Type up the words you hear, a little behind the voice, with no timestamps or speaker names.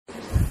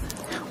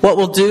What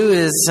we'll do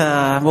is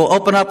we'll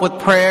open up with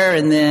prayer,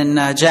 and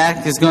then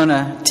Jack is going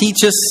to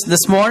teach us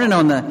this morning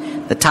on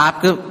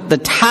the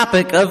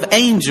topic of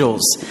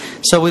angels.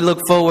 So we look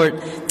forward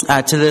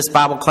to this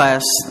Bible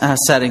class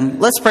setting.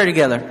 Let's pray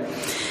together.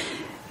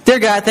 Dear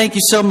God, thank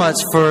you so much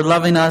for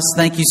loving us.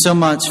 Thank you so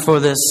much for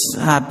this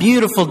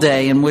beautiful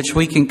day in which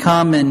we can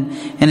come and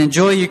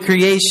enjoy your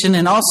creation,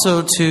 and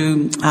also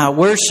to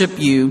worship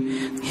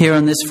you here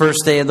on this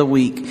first day of the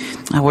week.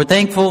 We're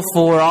thankful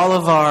for all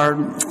of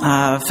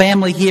our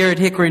family here at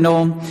Hickory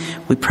Knoll.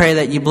 We pray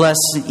that you bless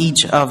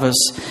each of us.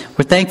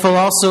 We're thankful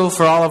also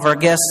for all of our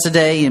guests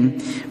today,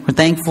 and we're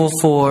thankful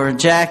for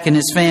Jack and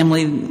his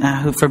family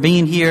for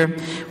being here.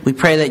 We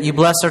pray that you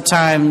bless our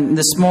time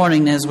this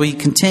morning as we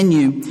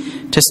continue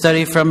to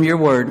study from your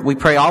word. We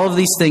pray all of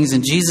these things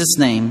in Jesus'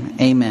 name.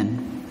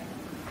 Amen.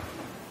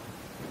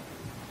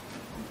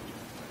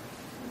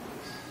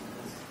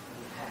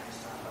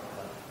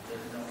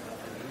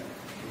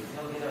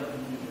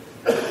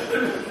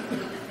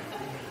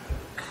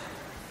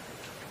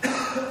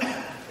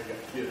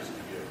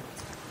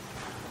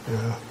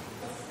 Yeah.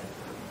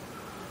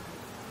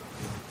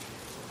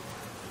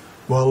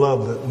 Well, I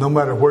love that no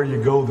matter where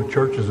you go, the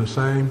church is the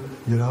same.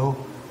 You know,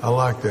 I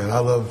like that. I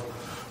love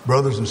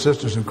brothers and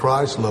sisters in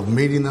Christ, love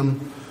meeting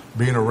them,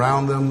 being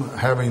around them,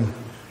 having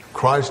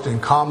Christ in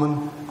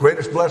common.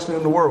 Greatest blessing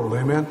in the world,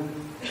 amen?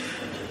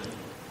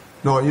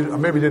 No, you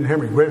maybe didn't hear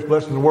me. Greatest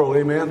blessing in the world,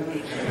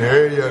 amen?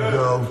 There you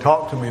go.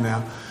 Talk to me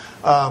now.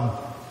 I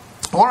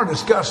want to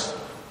discuss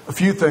a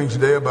few things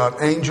today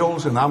about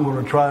angels, and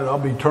I'll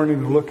be turning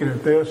and looking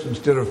at this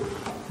instead of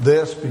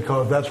this,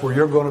 because that's where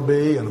you're going to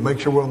be, and to make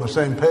sure we're on the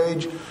same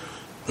page.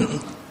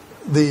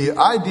 The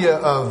idea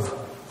of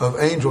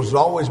angels has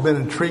always been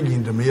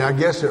intriguing to me. I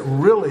guess it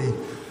really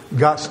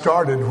got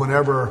started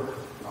whenever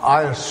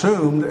I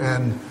assumed,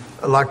 and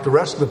like the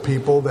rest of the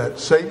people, that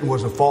Satan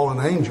was a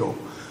fallen angel.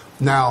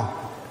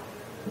 Now,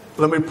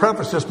 let me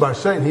preface this by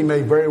saying he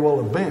may very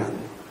well have been.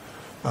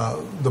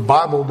 The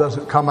Bible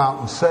doesn't come out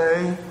and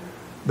say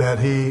that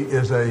he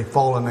is a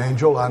fallen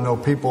angel. I know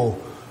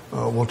people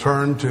will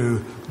turn to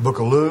the book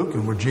of Luke,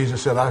 and where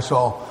Jesus said, I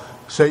saw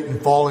Satan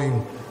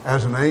falling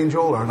as an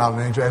angel, or not an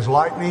angel, as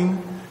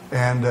lightning,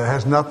 and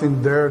has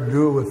nothing there to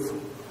do with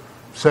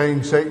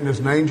saying Satan is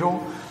an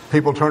angel.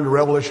 People turn to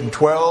Revelation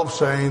 12,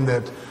 saying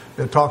that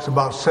it talks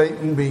about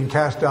Satan being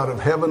cast out of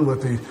heaven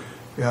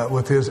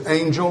with his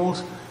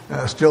angels.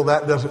 Still,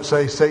 that doesn't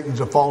say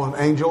Satan's a fallen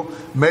angel.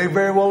 May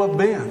very well have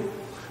been.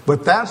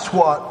 But that's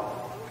what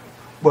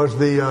was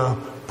the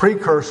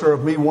precursor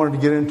of me wanting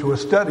to get into a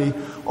study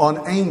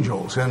on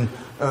angels. And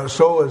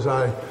so as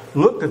I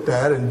looked at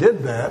that and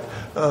did that,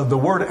 the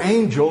word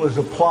angel is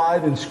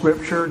applied in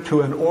Scripture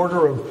to an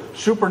order of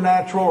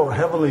supernatural or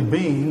heavenly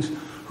beings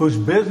whose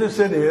business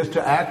it is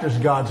to act as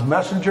God's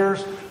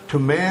messengers to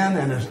man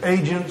and as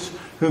agents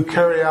who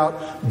carry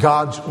out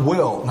God's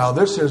will. Now,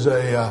 this is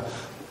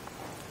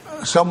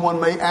someone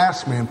may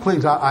ask me, and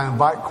please, I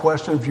invite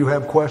questions if you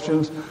have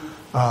questions.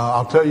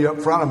 I'll tell you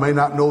up front, I may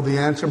not know the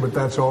answer, but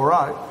that's all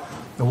right.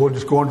 And we'll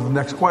just go on to the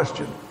next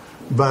question.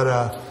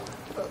 But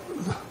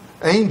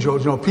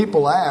angels,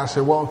 people ask,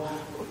 well,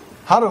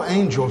 how do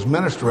angels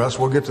minister us?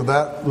 We'll get to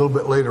that a little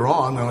bit later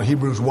on.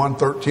 Hebrews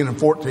 1:13 and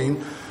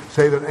 14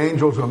 say that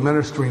angels are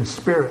ministering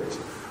spirits.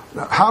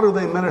 Now, how do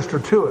they minister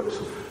to us?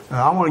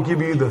 Now, I want to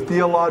give you the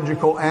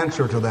theological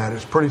answer to that.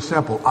 It's pretty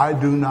simple. I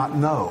do not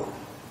know.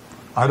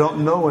 I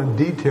don't know in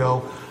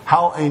detail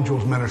how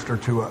angels minister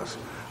to us.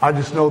 I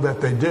just know that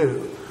they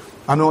do.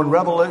 I know in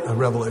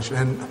Revelation,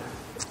 in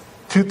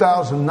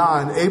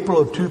 2009, April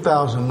of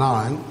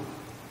 2009,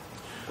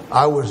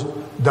 I was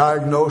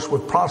diagnosed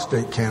with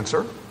prostate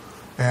cancer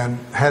and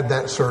had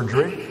that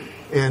surgery.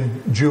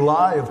 In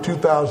July of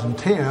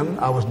 2010,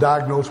 I was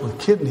diagnosed with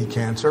kidney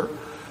cancer,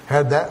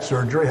 had that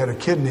surgery, had a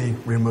kidney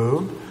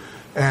removed.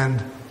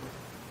 And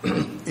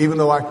even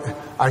though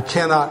I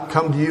cannot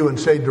come to you and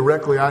say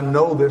directly, I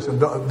know this, and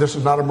this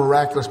is not a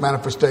miraculous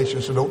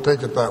manifestation, so don't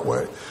take it that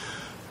way.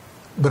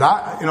 But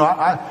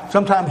I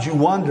sometimes you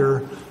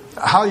wonder,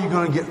 how are you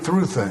going to get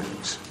through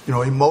things?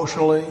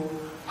 Emotionally,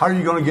 how are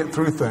you going to get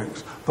through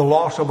things? The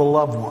loss of a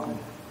loved one.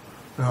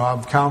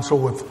 I've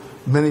counseled with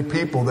many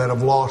people that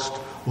have lost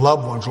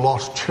loved ones,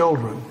 lost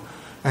children,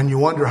 and you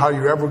wonder how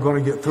you're ever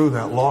going to get through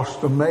that.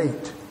 Lost a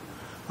mate.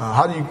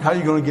 How are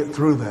you going to get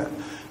through that?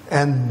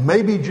 And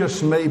maybe,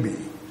 just maybe,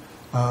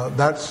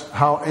 that's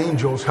how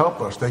angels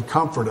help us. They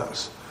comfort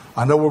us.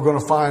 I know we're going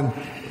to find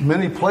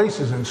many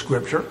places in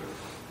Scripture.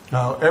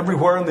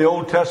 Everywhere in the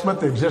Old Testament,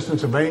 the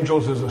existence of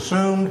angels is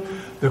assumed.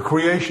 The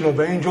creation of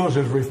angels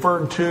is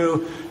referred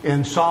to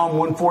in Psalm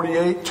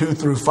 148, 2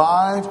 through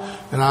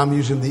 5. And I'm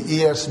using the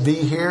ESV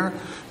here.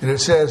 And it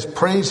says,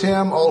 praise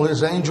him, all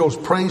his angels,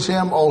 praise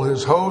him, all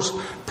his hosts,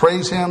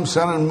 praise him,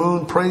 sun and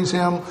moon, praise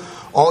him,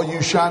 all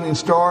you shining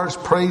stars,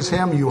 praise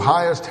him, you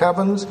highest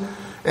heavens,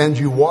 and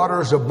you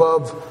waters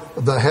above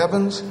the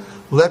heavens.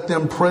 Let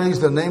them praise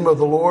the name of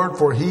the Lord,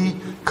 for he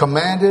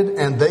commanded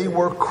and they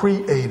were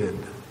created.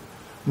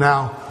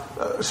 Now,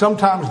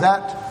 sometimes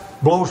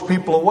that blows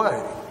people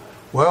away.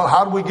 Well,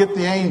 how do we get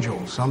the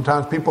angels?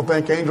 Sometimes people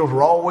think angels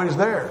are always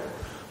there.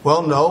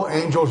 Well, no,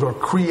 angels are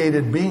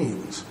created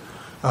beings.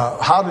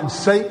 How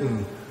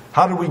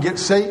did we get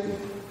Satan?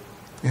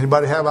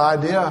 Anybody have an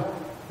idea?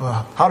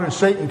 How did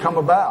Satan come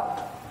about?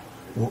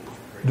 Well,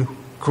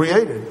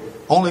 created.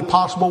 Only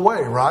possible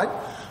way, right?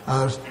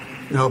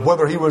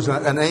 Whether he was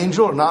an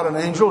angel or not an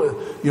angel,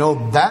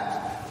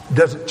 that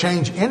doesn't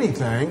change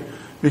anything,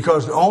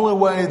 because the only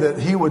way that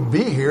he would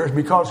be here is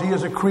because he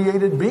is a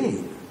created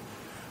being,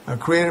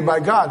 created by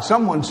God.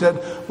 Someone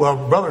said,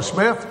 well, Brother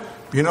Smith,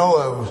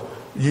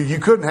 you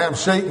couldn't have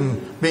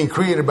Satan being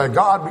created by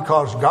God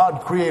because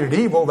God created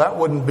evil. That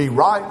wouldn't be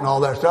right and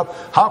all that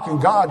stuff. How can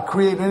God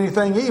create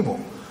anything evil?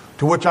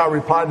 To which I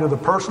replied to the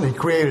person, he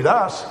created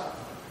us.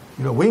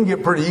 We can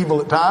get pretty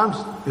evil at times.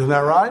 Isn't that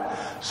right?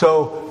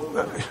 So,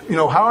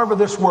 however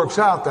this works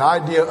out, the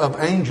idea of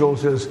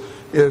angels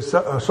is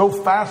so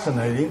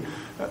fascinating.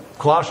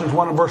 Colossians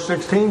 1 and verse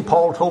 16,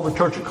 Paul told the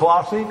church at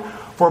Colossae,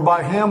 for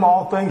by him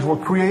all things were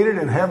created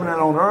in heaven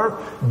and on earth,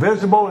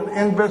 visible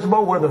and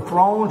invisible, whether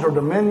thrones or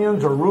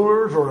dominions or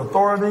rulers or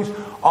authorities.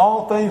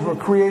 All things were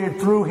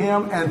created through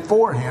him and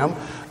for him.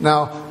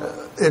 Now,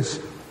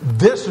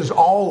 this has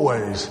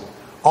always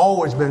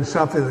been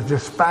something that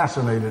just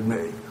fascinated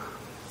me.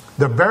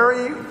 The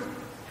very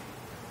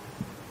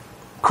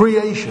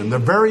creation, the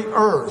very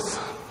earth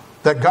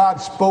that God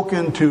spoke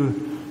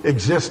into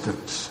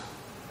existence.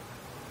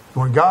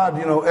 When God,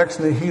 ex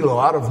nihilo,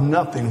 out of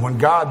nothing, when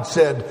God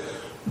said,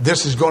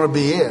 this is going to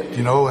be it,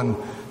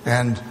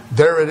 and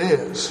there it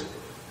is.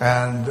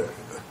 And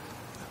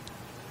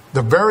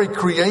the very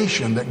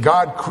creation that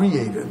God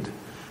created,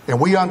 and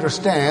we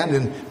understand,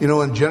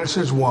 in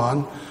Genesis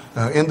 1,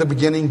 in the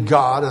beginning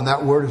God, and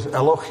that word is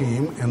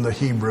Elohim in the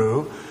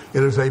Hebrew.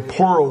 It is a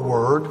plural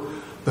word.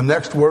 The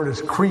next word is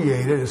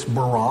created, it's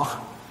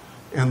barach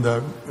in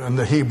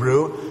the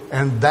Hebrew,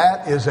 and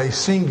that is a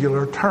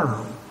singular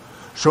term.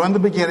 So in the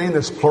beginning,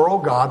 this plural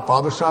God,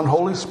 Father, Son,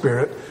 Holy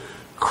Spirit,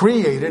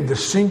 created the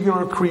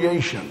singular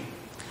creation,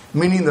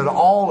 meaning that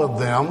all of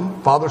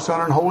them, Father,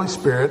 Son, and Holy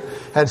Spirit,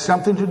 had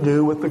something to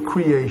do with the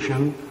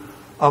creation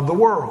of the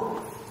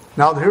world.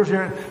 Now,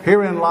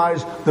 herein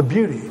lies the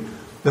beauty.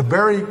 The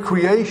very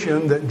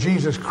creation that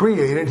Jesus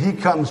created, he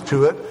comes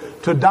to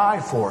it to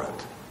die for it.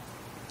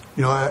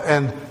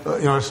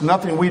 It's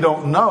nothing we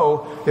don't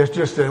know. It's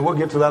just, and we'll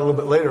get to that a little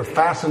bit later,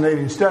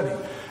 fascinating study.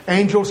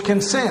 Angels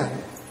can sin.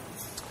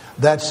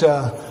 That's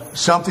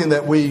something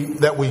that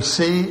we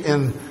see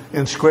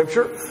in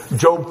Scripture.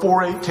 Job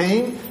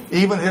 4:18.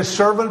 Even his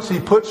servants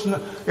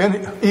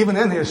even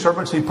in his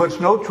servants he puts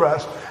no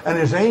trust, and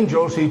his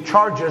angels he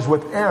charges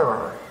with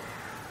error.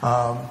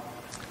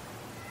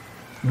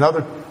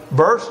 Another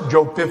verse,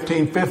 Job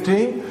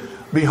 15:15.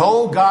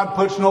 Behold, God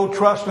puts no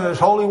trust in his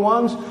holy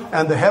ones,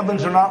 and the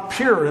heavens are not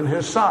pure in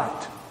his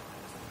sight.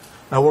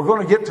 Now we're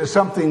going to get to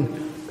something,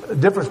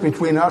 difference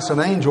between us and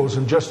angels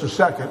in just a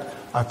second,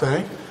 I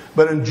think.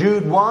 But in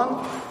Jude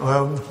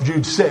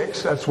Jude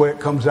 6, that's the way it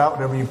comes out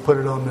whenever you put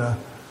it on the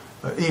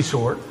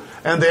e-sword.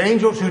 And the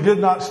angels who did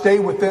not stay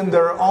within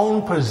their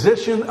own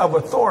position of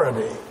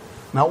authority.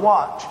 Now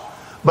watch.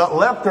 But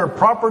left their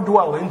proper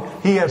dwelling,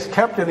 he has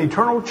kept in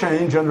eternal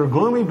change under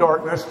gloomy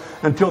darkness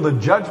until the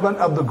judgment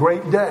of the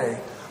great day.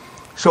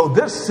 So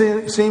this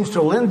seems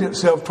to lend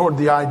itself toward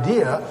the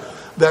idea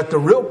that the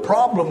real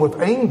problem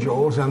with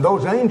angels and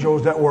those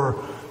angels that were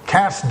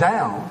cast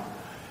down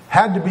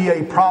had to be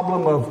a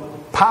problem of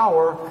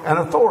power and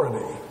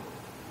authority.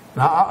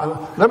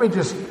 Now, let me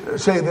just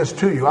say this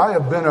to you. I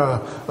have been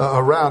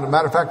around. As a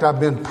matter of fact, I've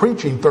been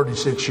preaching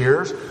 36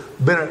 years,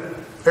 been at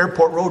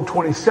Airport Road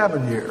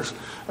 27 years.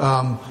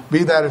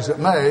 Be that as it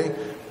may,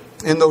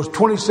 in those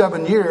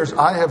 27 years,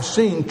 I have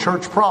seen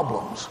church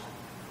problems.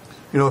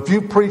 If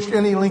you've preached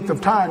any length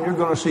of time, you're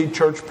going to see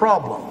church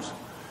problems.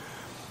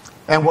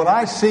 And what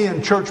I see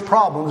in church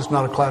problems, it's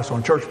not a class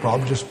on church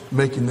problems, just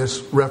making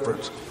this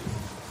reference.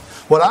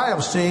 What I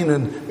have seen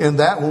in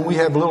that, when we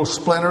have little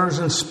splinters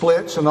and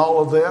splits and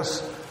all of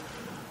this,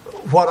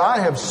 what I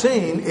have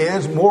seen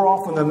is, more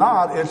often than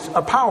not, it's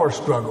a power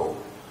struggle.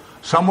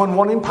 Someone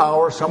wanting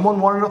power, someone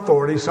wanting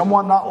authority,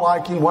 someone not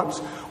liking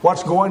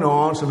what's going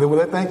on, so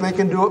they think they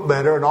can do it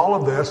better and all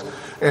of this.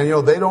 And,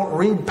 they don't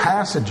read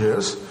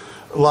passages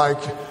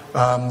like 2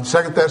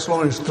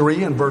 Thessalonians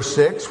 3 and verse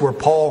 6, where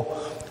Paul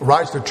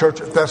writes to the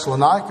church at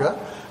Thessalonica,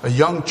 a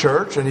young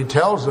church, and he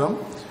tells them,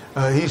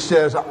 he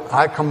says,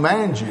 I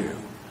command you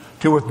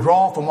to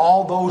withdraw from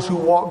all those who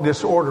walk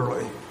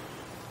disorderly.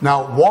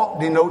 Now, walk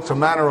denotes a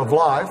manner of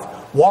life.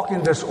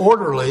 Walking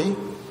disorderly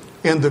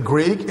in the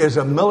Greek is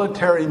a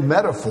military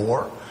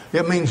metaphor.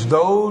 It means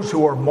those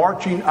who are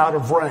marching out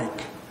of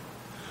rank.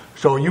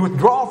 So you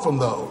withdraw from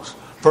those.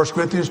 1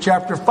 Corinthians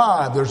chapter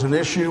 5, there's an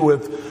issue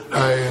with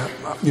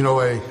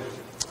a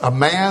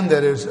man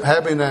that is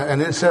having an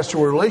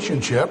incestual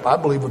relationship, I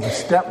believe with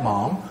his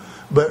stepmom,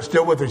 but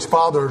still with his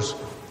father's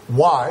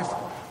wife.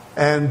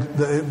 And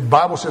the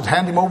Bible says,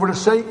 hand him over to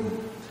Satan.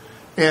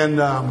 In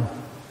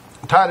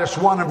Titus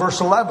 1 and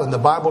verse 11, the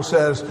Bible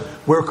says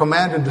we're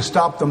commanded to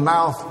stop the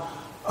mouth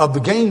of the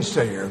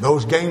gainsayer.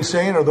 Those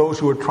gainsaying are those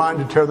who are trying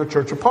to tear the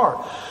church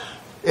apart.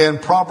 In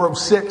Proverbs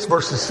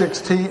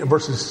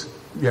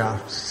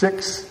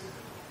 6,6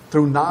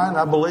 through 9,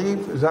 I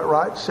believe. Is that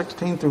right?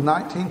 16 through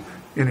 19?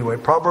 Anyway,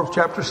 Proverbs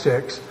chapter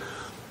 6,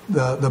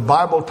 the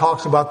Bible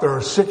talks about there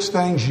are 6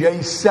 things,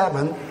 yea,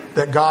 7,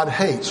 that God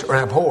hates or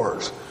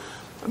abhors.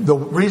 The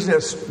reason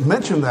it's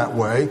mentioned that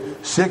way,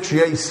 6,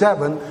 yea,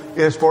 7,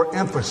 is for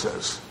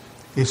emphasis.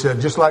 He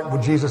said, just like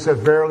when Jesus said,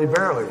 verily,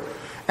 verily.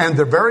 And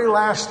the very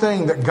last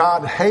thing that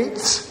God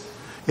hates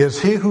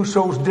is he who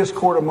sows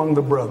discord among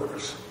the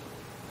brothers.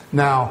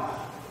 Now,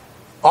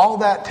 all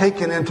that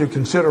taken into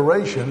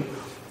consideration,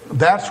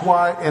 that's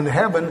why in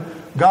heaven,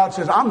 God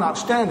says, I'm not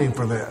standing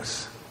for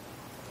this.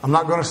 I'm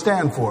not going to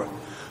stand for it.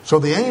 So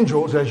the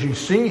angels, as you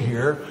see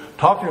here,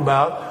 talking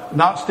about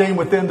not staying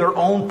within their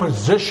own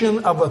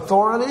position of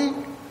authority,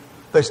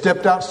 they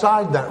stepped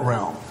outside that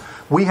realm.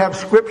 We have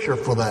scripture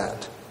for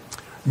that.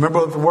 Remember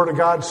what the Word of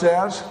God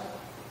says?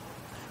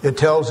 It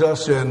tells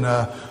us in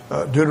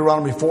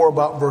Deuteronomy 4,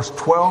 about verse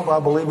 12, I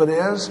believe it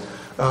is.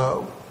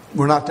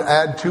 We're not to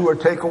add to or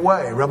take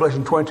away.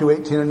 Revelation 22,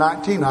 18 and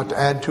 19, not to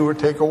add to or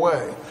take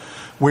away.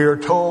 We are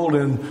told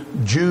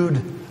in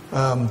Jude 3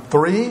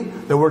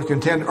 that we're to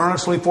contend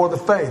earnestly for the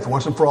faith,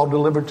 once and for all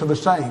delivered to the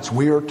saints.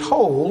 We are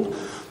told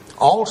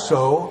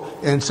also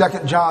in 2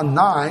 John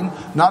 9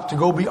 not to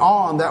go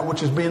beyond that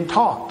which is being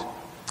taught.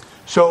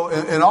 So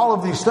in all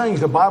of these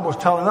things, the Bible is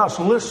telling us,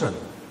 listen,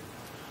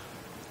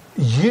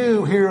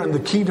 you here in the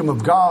kingdom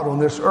of God on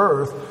this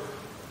earth,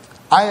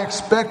 I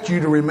expect you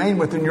to remain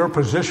within your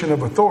position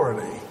of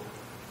authority.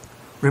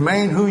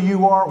 Remain who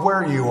you are,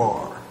 where you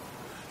are.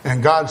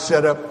 And God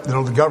set up,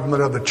 the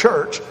government of the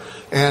church.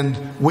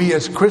 And we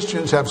as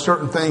Christians have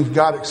certain things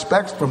God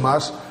expects from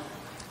us.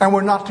 And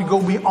we're not to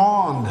go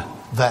beyond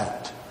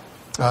that.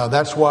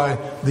 That's why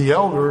the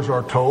elders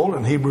are told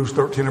in Hebrews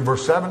 13 and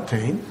verse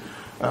 17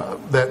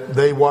 that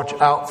they watch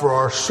out for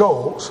our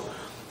souls.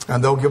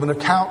 And they'll give an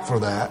account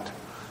for that.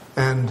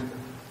 And,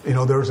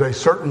 there's a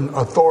certain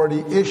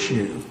authority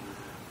issue.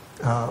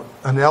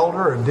 An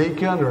elder, a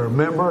deacon, or a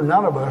member,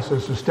 none of us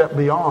is to step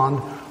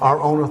beyond our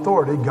own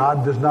authority.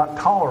 God does not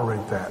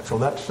tolerate that. So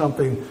that's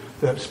something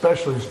that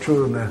especially is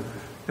true in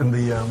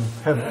the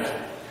heavens.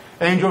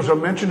 Angels are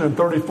mentioned in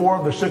 34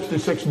 of the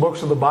 66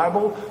 books of the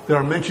Bible. They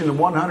are mentioned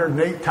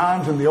 108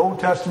 times in the Old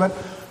Testament.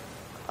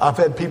 I've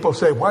had people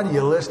say, why do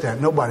you list that?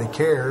 Nobody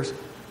cares.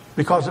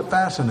 Because it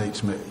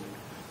fascinates me.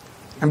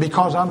 And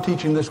because I'm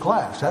teaching this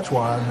class. That's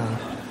why I've done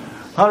it.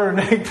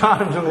 108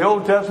 times in the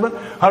Old Testament,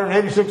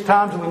 186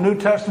 times in the New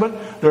Testament.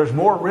 There's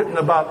more written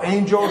about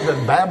angels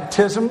than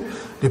baptism,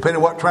 depending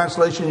on what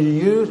translation you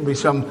use. It'll be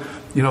some,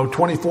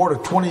 24 to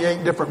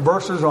 28 different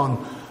verses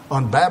on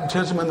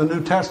baptism in the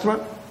New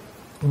Testament.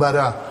 But,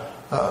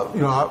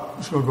 I'm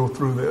just going to go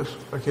through this.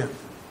 I can't.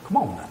 Come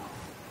on now.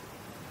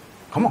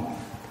 Come on.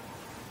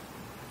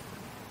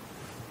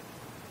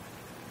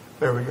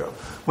 There we go.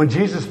 When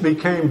Jesus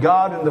became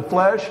God in the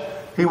flesh,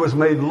 he was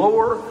made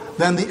lower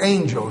than the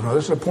angels. Now,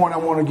 this is a point I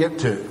want to get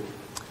to.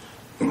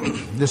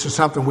 This is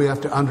something we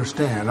have to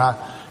understand.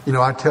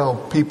 I tell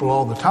people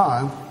all the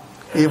time,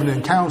 even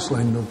in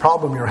counseling, the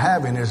problem you're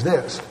having is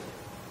this.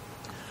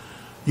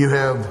 You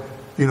have,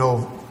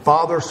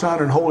 Father,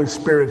 Son, and Holy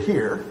Spirit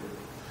here.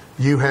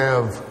 You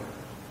have,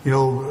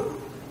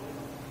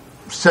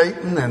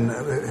 Satan, and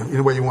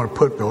any way you want to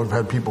put those. I've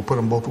had people put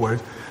them both ways.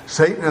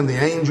 Satan and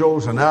the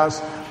angels and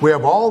us. We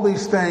have all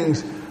these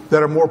things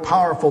that are more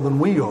powerful than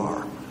we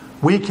are.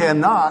 We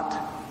cannot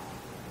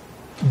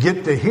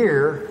get to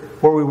here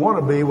where we want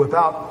to be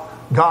without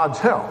God's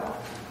help.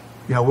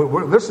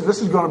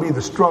 This is going to be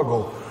the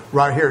struggle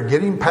right here,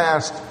 getting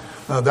past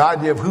the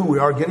idea of who we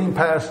are, getting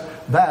past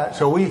that.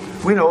 So we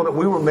know that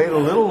we were made a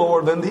little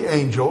lower than the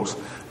angels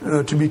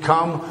to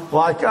become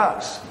like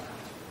us.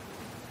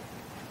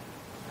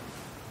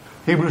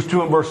 Hebrews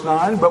 2 and verse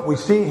 9, but we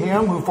see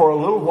him who for a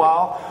little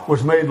while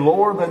was made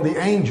lower than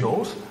the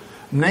angels,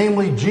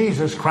 namely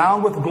Jesus,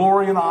 crowned with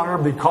glory and honor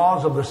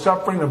because of the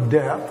suffering of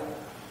death,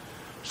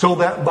 so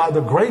that by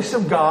the grace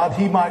of God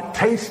he might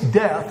taste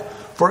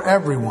death for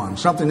everyone.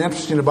 Something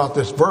interesting about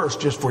this verse,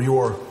 just for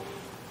your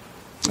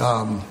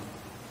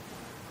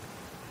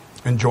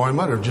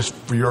enjoyment or just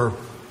for your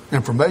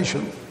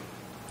information.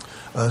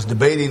 I was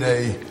debating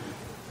a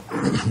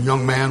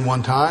young man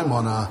one time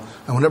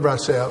and whenever I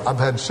say I've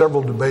had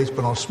several debates,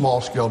 but on a small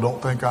scale,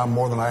 don't think I'm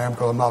more than I am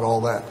because I'm not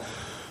all that.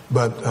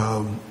 But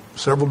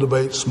several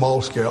debates,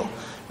 small scale.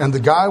 And the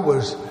guy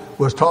was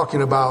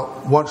talking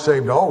about once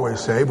saved,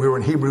 always saved. We were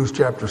in Hebrews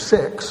chapter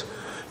 6.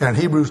 And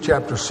in Hebrews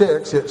chapter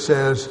 6, it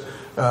says,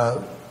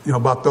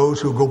 about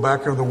those who go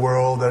back into the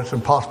world, that it's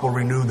impossible to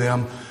renew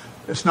them.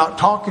 It's not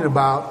talking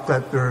about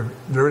that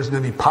there isn't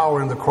any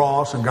power in the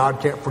cross and God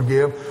can't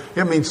forgive.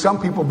 It means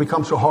some people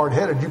become so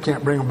hard-headed you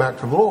can't bring them back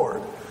to the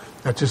Lord.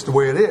 That's just the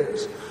way it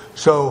is.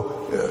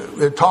 So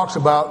it talks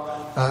about,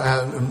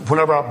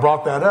 whenever I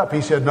brought that up,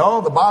 he said,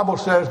 no, the Bible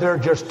says they're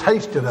just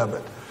tasted of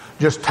it.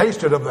 Just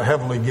tasted of the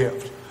heavenly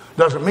gift.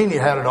 Doesn't mean he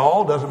had it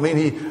all. Doesn't mean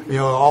he,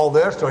 all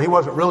this. So he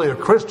wasn't really a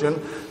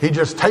Christian. He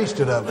just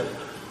tasted of it.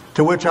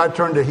 To which I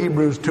turn to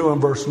Hebrews 2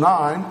 and verse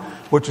 9,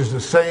 which is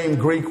the same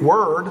Greek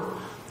word,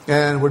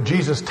 and where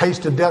Jesus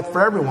tasted death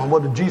for everyone.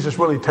 Well, did Jesus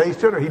really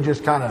taste it, or he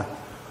just kind of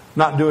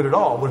not do it at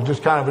all? Was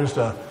just kind of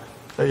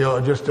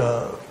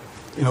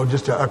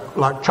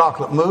like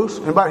chocolate mousse.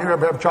 Anybody here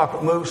ever have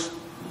chocolate mousse?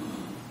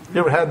 You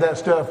ever had that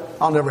stuff?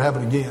 I'll never have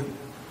it again.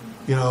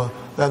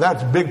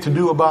 That's big to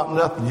do about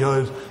nothing.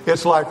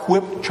 It's like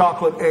whipped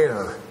chocolate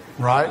air,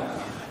 right?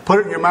 Put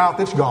it in your mouth,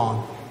 it's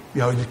gone.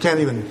 You can't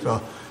even.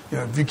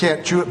 If you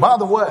can't chew it. By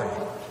the way,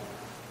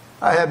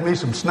 I had me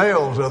some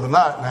snails the other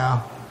night.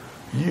 Now,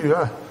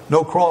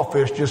 no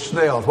crawfish, just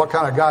snails. What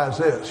kind of guy is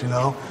this?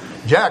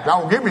 Jack, I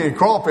don't give me any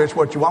crawfish.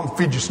 What you want? I'm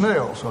gonna feed you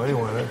snails. So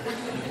anyway,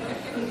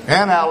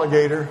 and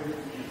alligator,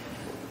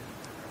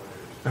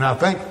 and I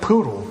think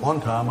poodle.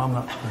 One time,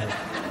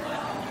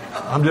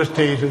 I'm just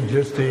teasing.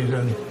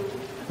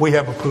 We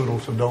have a poodle,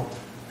 so don't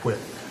quit.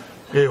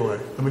 Anyway,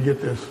 let me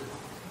get this.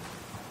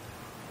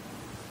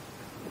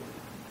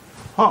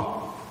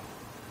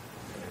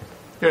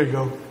 There you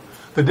go.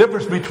 The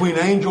difference between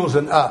angels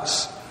and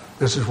us.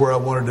 This is where I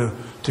wanted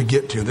to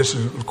get to. This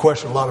is a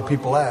question a lot of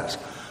people ask.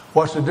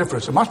 What's the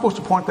difference? Am I supposed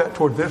to point that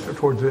toward this or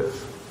towards this?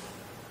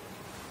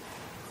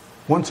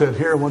 One said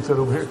here, one said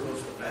over here.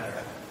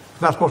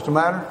 It's not supposed to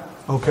matter?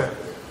 Okay.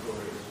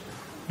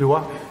 Do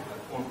what?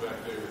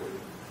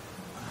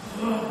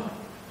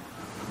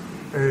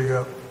 There you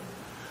go.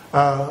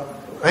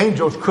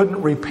 Angels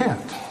couldn't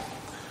repent.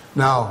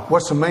 Now,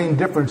 what's the main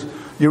difference?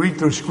 You read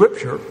through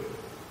Scripture,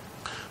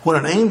 when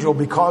an angel,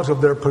 because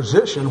of their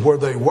position where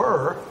they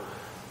were,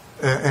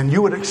 and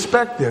you would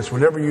expect this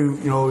whenever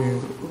the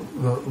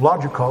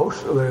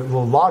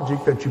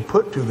logic that you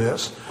put to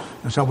this,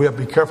 and so we have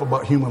to be careful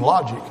about human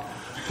logic.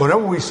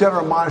 Whenever we set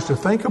our minds to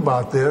think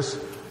about this,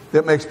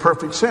 that makes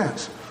perfect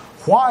sense.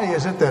 Why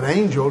is it that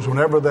angels,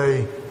 whenever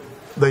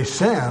they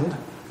sinned,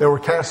 they were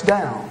cast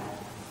down?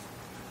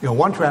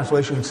 One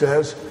translation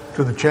says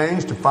to the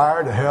chains, to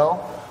fire, to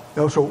hell.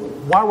 So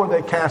why were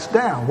they cast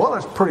down? Well,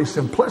 it's pretty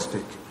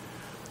simplistic,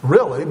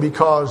 really,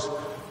 because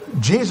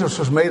Jesus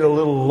was made a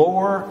little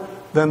lower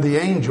than the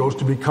angels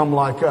to become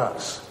like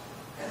us.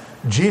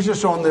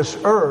 Jesus on this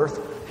earth,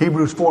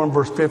 Hebrews 4 and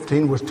verse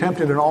 15, was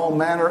tempted in all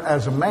manner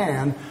as a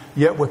man,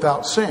 yet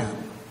without sin.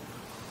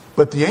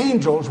 But the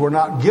angels were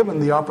not given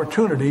the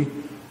opportunity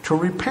to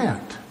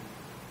repent.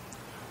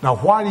 Now,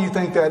 why do you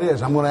think that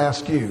is? I'm going to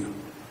ask you.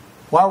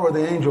 Why were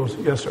the angels?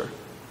 Yes, sir.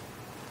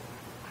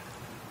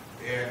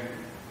 And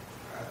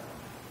I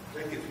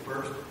think it's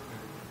First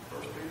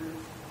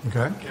Peter.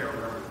 Okay. I can't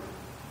remember.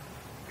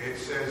 It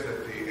says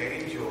that the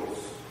angels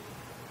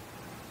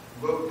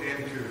looked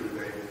into,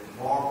 they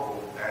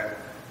marveled at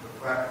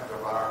the fact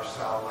of our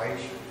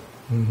salvation.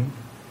 Mm-hmm.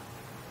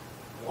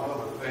 One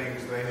of the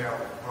things they have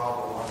a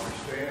problem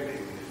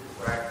understanding is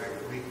the fact that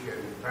we can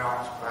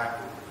bounce back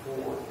and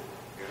forth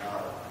in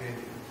our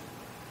opinion.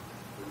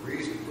 The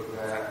reason for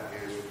that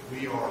is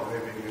we are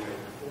living in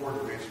a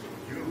four-dimensional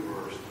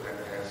universe that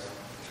has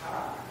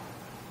time.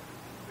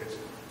 It's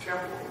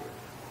temporal.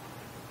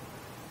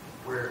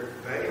 Where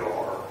they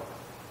are,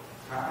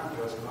 time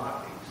does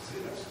not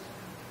exist.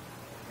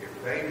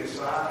 If they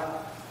decide,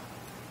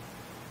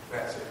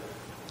 that's it.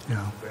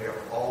 Yeah. They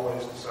have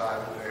always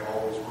decided, they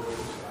always will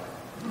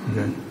decide.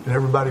 Okay. Did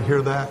everybody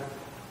hear that?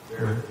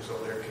 So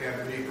there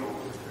can be no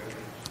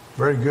repentance.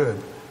 Very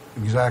good.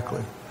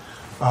 Exactly.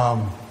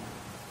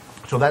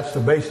 So that's the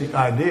basic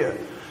idea.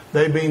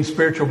 They, being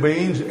spiritual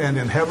beings and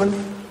in heaven,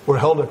 were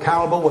held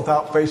accountable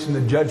without facing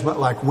the judgment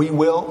like we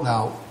will.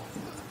 Now,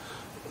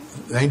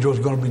 the angels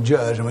are going to be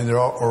judged. I mean, they're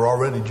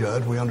already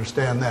judged. We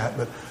understand that.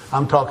 But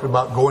I'm talking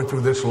about going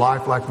through this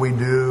life like we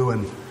do,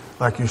 and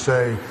like you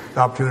say, the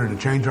opportunity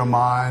to change our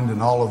mind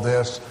and all of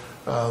this.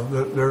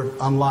 They're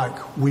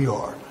unlike we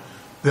are.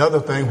 The other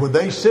thing, when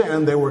they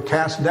sinned, they were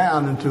cast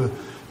down into,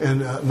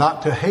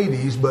 not to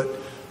Hades, but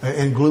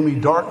in gloomy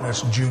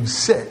darkness, Jude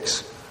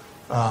 6.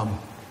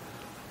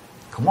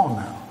 Come on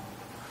now.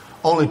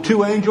 Only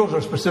two angels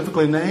are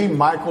specifically named,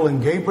 Michael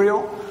and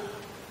Gabriel.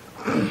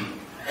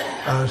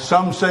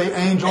 Some say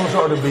angels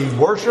are to be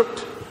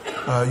worshipped.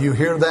 You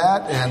hear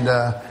that, and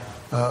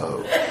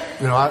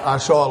I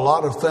saw a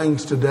lot of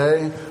things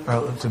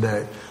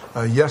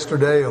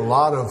yesterday, a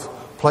lot of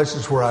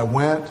places where I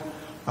went.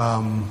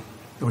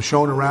 It was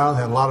shown around,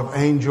 had a lot of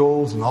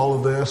angels and all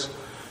of this.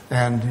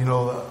 And,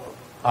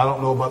 I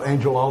don't know about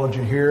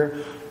angelology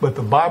here, but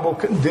the Bible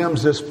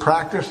condemns this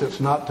practice. It's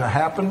not to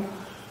happen.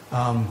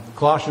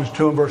 Colossians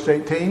 2 and verse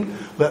 18,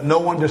 let no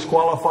one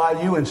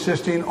disqualify you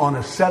insisting on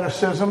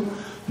asceticism.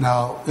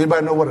 Now,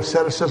 anybody know what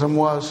asceticism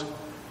was?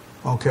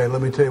 Okay,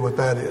 let me tell you what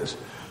that is.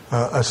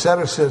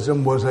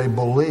 Asceticism was a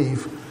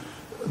belief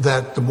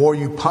that the more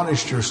you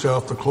punished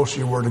yourself, the closer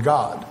you were to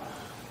God.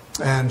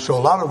 And so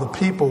a lot of the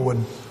people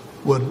would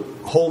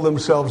hold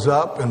themselves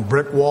up in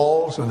brick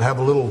walls and have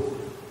a little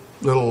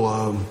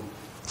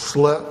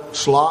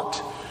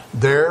slot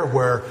there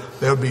where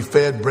they would be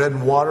fed bread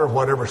and water,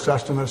 whatever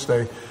sustenance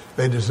they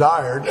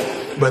desired,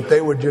 but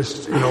they would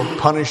just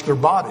punish their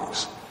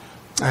bodies.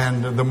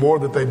 And the more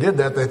that they did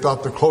that, they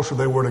thought the closer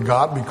they were to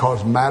God,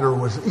 because matter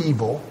was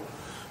evil.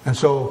 And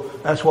so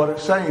that's what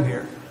it's saying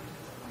here.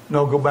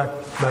 No, go back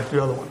to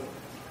the other one.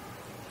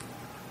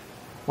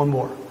 One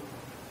more.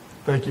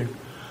 Thank you.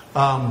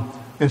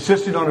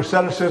 Insisting on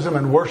asceticism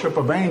and worship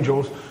of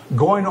angels,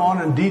 going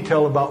on in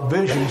detail about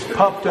visions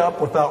puffed up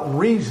without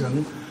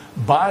reason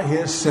by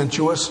his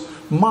sensuous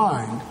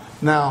mind.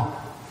 Now,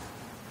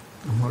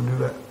 I'm going to do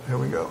that. Here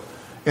we go.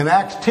 In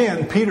Acts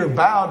 10, Peter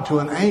bowed to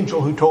an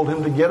angel who told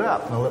him to get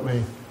up. Now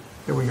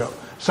here we go.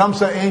 Some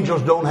say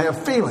angels don't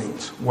have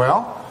feelings.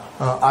 Well,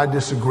 I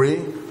disagree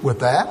with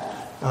that.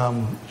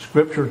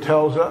 Scripture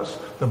tells us,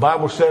 the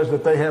Bible says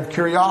that they have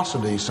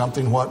curiosity,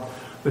 something what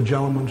the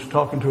gentleman's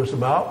talking to us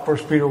about, 1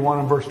 Peter 1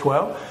 and verse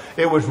 12.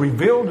 It was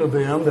revealed to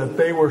them that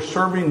they were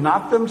serving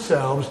not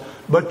themselves,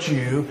 but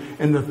you,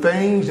 in the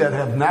things that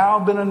have now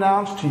been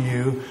announced to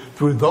you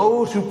through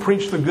those who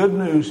preach the good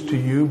news to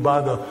you by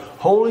the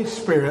Holy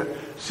Spirit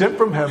sent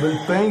from heaven,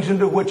 things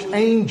into which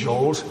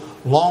angels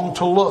long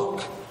to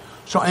look.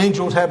 So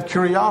angels have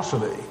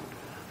curiosity.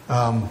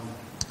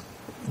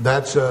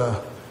 That's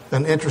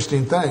an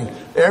interesting thing.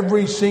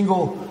 Every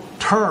single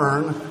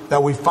turn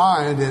that we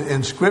find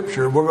in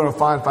Scripture, we're going to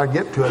find, if I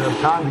get to it, I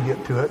have time to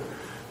get to it.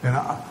 And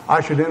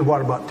I should end,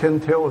 what, about 10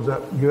 till? Is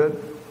that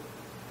good?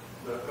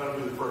 That'll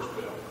be the first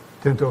bell.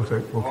 10 till, okay.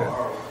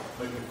 Or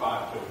maybe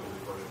 5 till the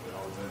first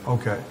bell. And then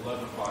Okay.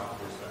 11 o'clock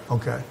for a second.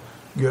 Okay,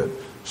 good.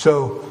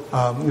 So,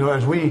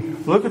 as we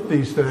look at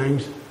these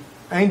things,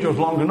 angels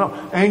long to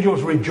know.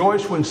 Angels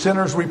rejoice when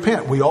sinners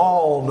repent. We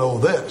all know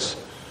this.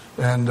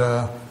 And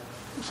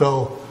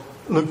so,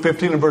 Luke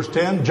 15 and verse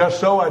 10, just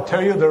so I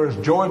tell you, there is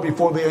joy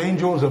before the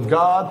angels of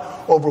God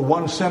over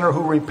one sinner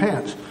who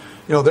repents.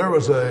 There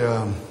was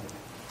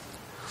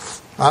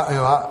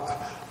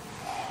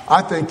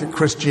I think that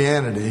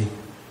Christianity,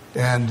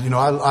 and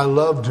I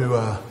love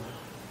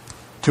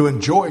to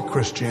enjoy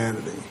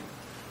Christianity.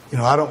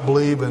 I don't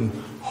believe in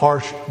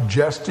harsh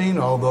jesting,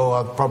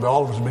 although probably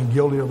all of us have been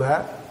guilty of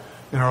that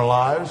in our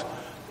lives.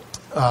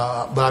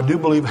 But I do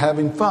believe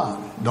having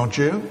fun, don't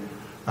you?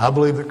 I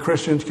believe that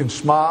Christians can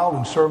smile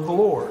and serve the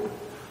Lord.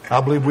 I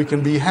believe we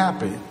can be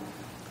happy.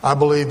 I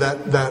believe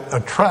that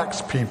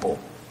attracts people.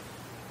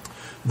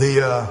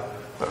 The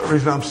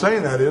reason I'm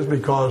saying that is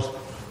because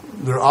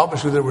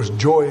there was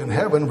joy in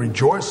heaven,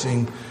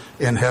 rejoicing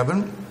in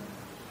heaven.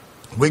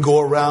 We go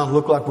around,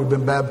 look like we've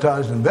been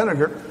baptized in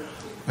vinegar,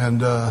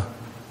 and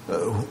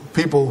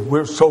people,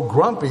 we're so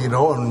grumpy,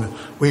 and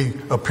we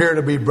appear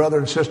to be brother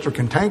and sister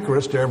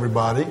cantankerous to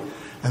everybody,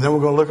 and then we're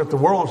going to look at the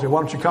world and say,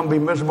 why don't you come be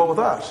miserable with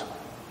us?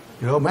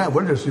 Man,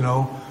 we're just,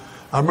 I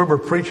remember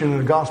preaching at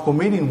a gospel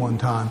meeting one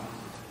time,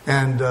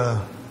 and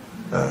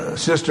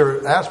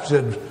Sister Asp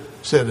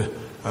said,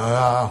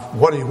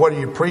 what are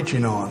you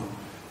preaching on?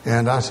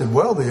 And I said,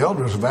 well, the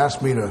elders have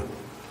asked me to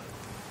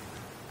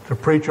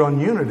preach on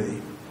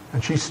unity.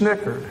 And she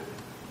snickered.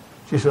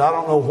 She said, I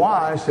don't know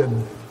why. I said,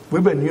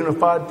 we've been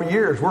unified for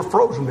years. We're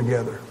frozen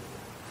together.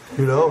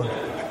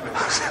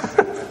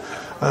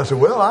 I said,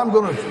 well, I'm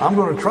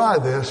going to try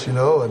this, and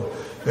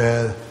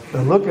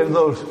look at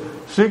those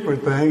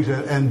secret things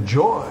and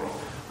joy.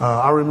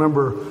 I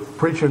remember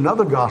preaching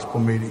another gospel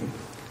meeting,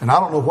 and I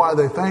don't know why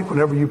they think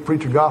whenever you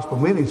preach a gospel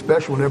meeting,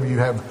 especially whenever you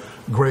have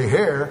gray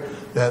hair,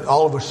 that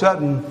all of a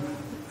sudden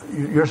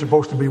you're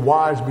supposed to be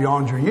wise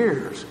beyond your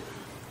years.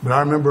 But I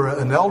remember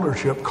an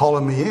eldership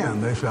calling me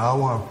in. They said, I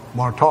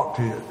want to talk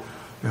to you.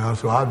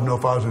 So I didn't know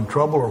if I was in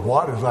trouble or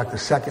what. It was like the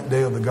second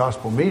day of the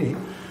gospel meeting.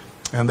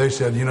 And they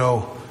said,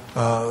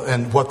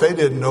 and what they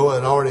didn't know,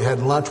 I'd already had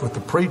lunch with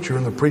the preacher,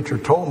 and the preacher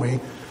told me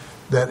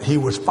that he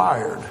was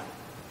fired.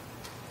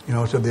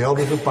 Said the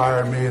elders have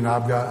fired me, and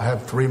I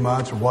have 3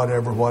 months or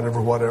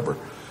whatever.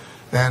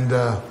 And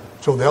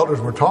so the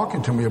elders were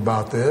talking to me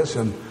about this,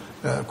 and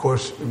of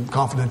course, in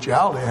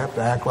confidentiality, I have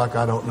to act like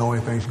I don't know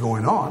anything's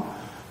going on.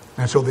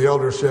 And so the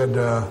elder said,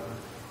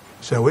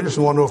 we just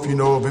want to know if you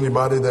know of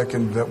anybody that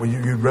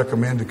you'd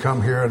recommend to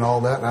come here and all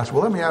that. And I said,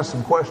 well, let me ask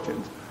some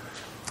questions.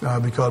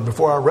 Because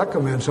before I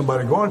recommend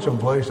somebody going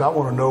someplace, I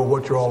want to know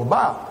what you're all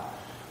about.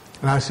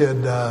 And I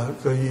said,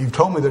 so you've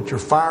told me that you're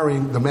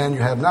firing the man you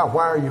have now.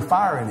 Why are you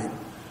firing him?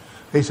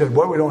 He said,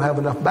 well, we don't have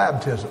enough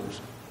baptisms.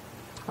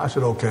 I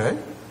said, okay,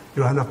 you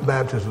don't have enough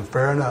baptisms.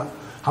 Fair enough.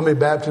 How many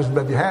baptisms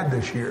have you had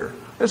this year?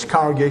 This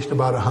congregation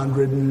about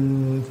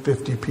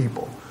 150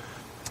 people.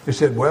 He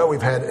said, well,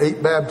 we've had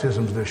 8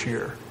 baptisms this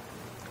year.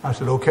 I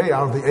said, okay,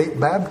 out of the 8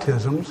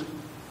 baptisms,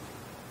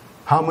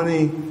 how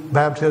many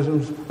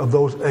baptisms of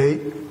those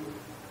 8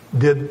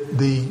 did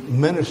the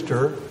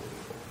minister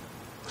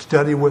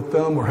study with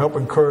them or help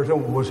encourage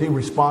them? Was he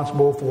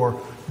responsible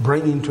for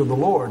bringing to the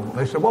Lord?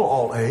 They said, well,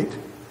 all 8.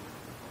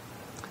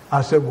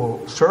 I said,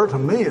 well, sir, to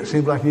me it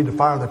seems like you need to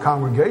fire the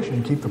congregation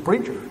and keep the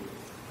preacher.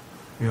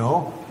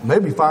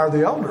 Maybe fire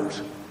the elders,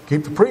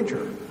 keep the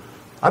preacher.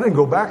 I didn't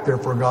go back there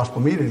for a gospel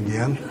meeting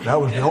again. That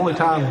was the only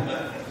time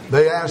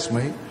they asked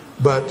me.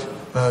 But,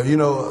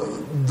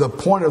 the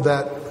point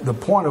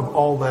of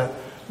all that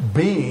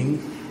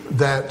being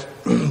that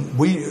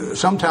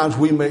sometimes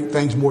we make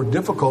things more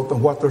difficult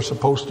than what they're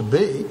supposed to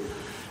be.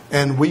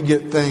 And we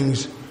get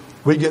things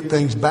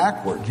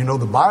backward.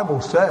 The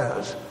Bible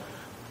says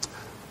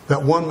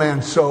that one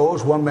man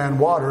sows, one man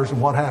waters,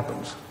 and what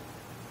happens?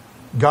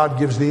 God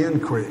gives the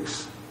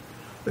increase.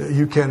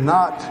 You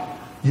cannot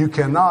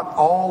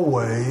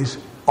always,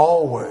 and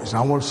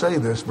I want to say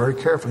this very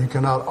carefully, you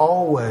cannot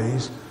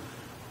always,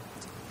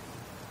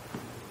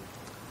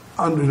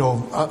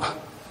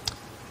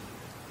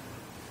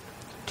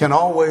 can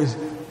always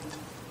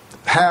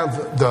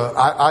have the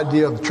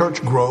idea of church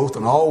growth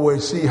and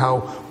always see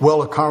how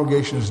well a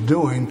congregation is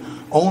doing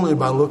only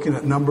by looking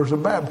at numbers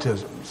of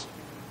baptisms.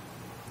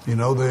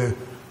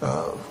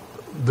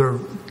 Their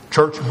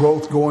church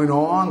growth going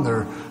on, there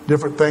are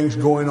different things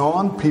going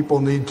on.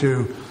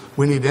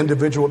 We need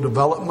individual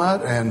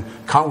development and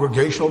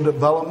congregational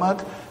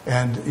development,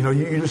 and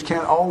you just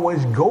can't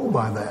always go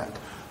by that.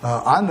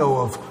 I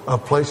know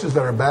of places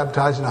that are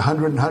baptizing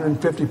 100 and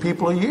 150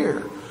 people a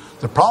year.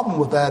 The problem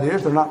with that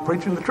is they're not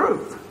preaching the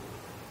truth.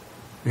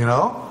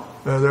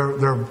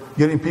 They're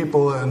getting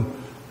people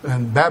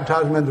and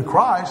baptizing them into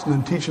Christ and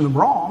then teaching them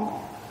wrong,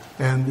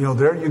 and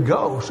there you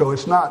go. So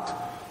it's not.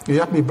 You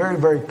have to be very,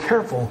 very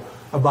careful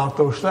about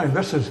those things.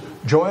 This is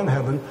joy in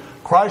heaven.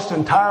 Christ's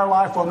entire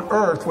life on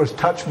earth was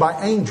touched by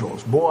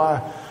angels.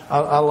 Boy,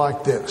 I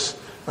like this.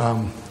 I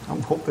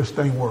hope this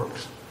thing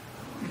works.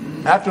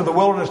 After the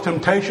wilderness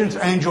temptations,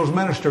 angels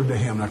ministered to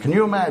him. Now, can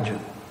you imagine?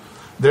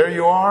 There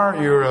you are,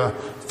 you're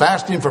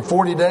fasting for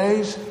 40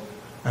 days,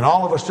 and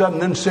all of a sudden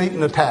then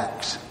Satan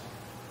attacks.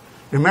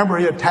 Remember,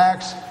 he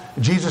attacks.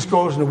 Jesus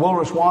goes into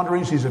wilderness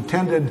wanderings. He's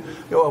attended,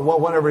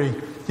 whenever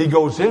he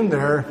goes in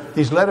there,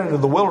 he's led into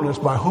the wilderness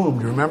by whom?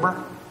 Do you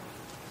remember?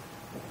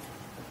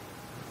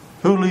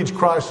 Who leads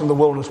Christ in the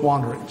wilderness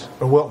wanderings?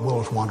 Or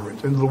wilderness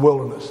wanderings, into the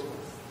wilderness?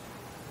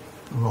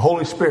 The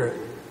Holy Spirit.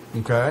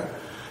 Okay?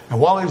 And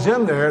while he's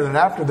in there, then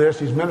after this,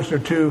 he's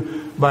ministered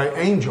to by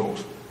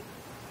angels.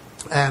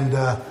 And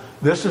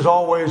this is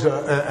always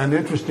an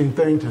interesting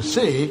thing to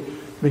see,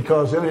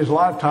 because in his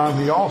lifetime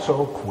he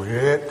also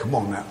come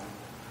on now.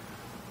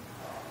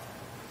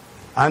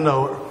 I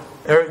know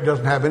Eric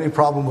doesn't have any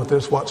problem with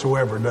this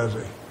whatsoever, does he?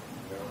 Do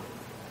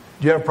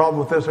you have a problem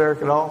with this,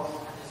 Eric, at all?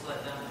 Just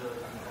let them do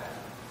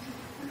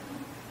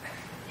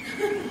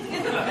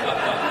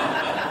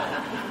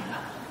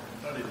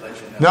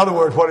it. In other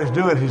words, what he's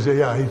doing,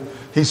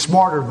 he's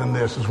smarter than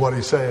this, is what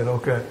he's saying.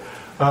 Okay.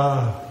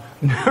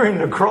 During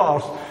the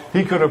cross,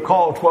 he could have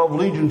called 12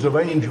 legions of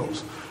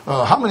angels.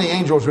 How many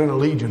angels are in a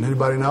legion?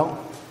 Anybody know?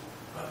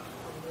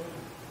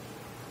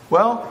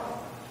 Well,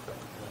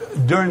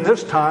 during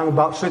this time,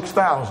 about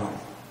 6,000.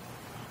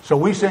 So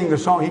we sing the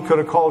song, he could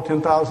have called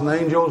 10,000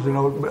 angels.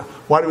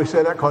 Why do we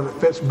say that? Because it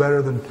fits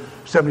better than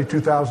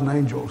 72,000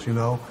 angels,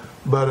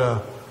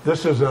 But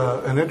this is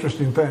an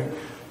interesting thing.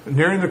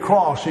 During the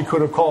cross, he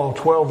could have called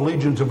 12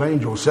 legions of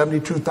angels,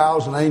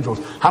 72,000 angels.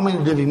 How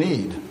many did he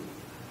need?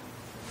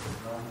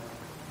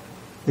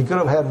 He could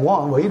have had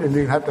one. Well, he didn't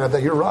even have to have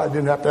that. You're right, he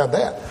didn't have to have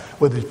that.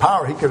 With his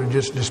power, he could have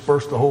just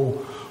dispersed the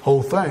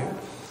whole thing.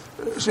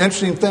 It's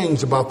interesting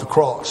things about the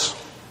cross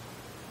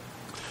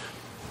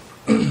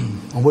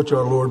on which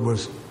our Lord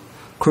was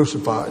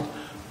crucified.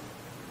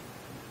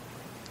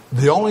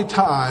 The only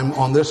time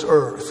on this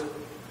earth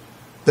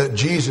that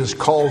Jesus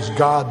calls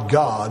God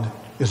God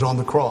is on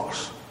the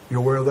cross. You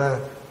aware of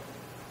that?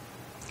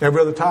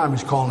 Every other time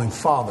he's calling him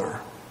Father.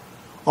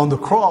 On the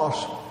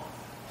cross,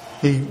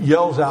 he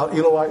yells out,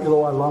 Eloi,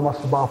 Eloi, lama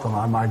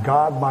sabachthani, my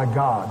God,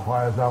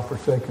 why hast thou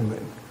forsaken me?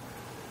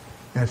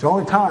 And it's the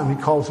only time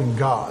he calls him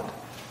God.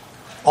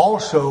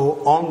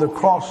 Also, on the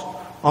cross,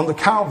 on the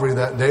Calvary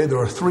that day, there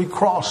are 3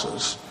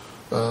 crosses.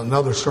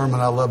 Another sermon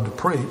I love to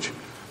preach.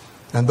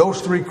 And those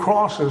 3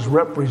 crosses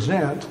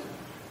represent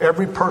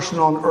every person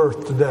on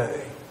earth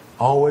today.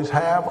 Always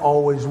have,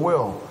 always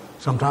will.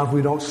 Sometimes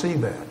we don't see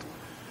that.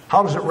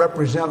 How does it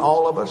represent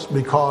all of us?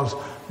 Because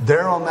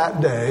there on that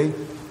day,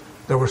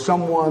 there was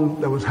someone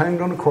that was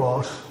hanged on a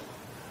cross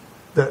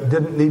that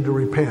didn't need to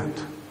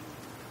repent.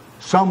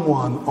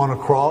 Someone on a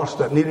cross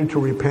that needed to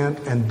repent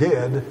and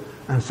did,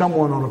 and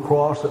someone on a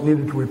cross that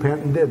needed to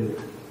repent and didn't.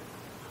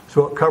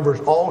 So it covers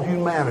all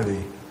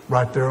humanity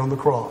right there on the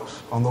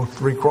cross, on those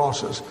 3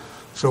 crosses.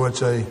 So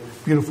it's a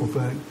beautiful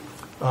thing.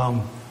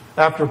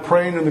 After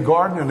praying in the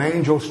garden, an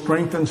angel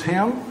strengthens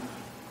him.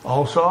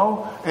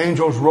 Also,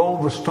 angels roll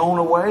the stone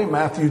away,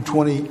 Matthew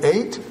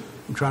 28.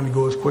 I'm trying to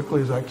go as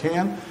quickly as I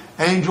can.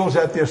 Angels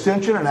at the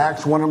ascension in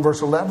Acts 1 and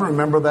verse 11.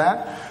 Remember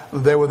that?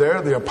 They were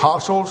there. The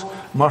apostles,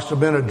 must have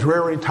been a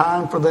dreary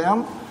time for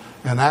them.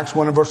 In Acts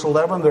 1 and verse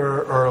 11,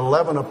 there are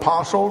 11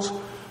 apostles.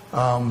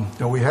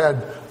 We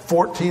had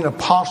 14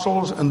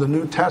 apostles in the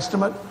New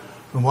Testament.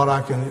 From what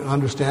I can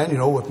understand,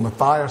 with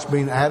Matthias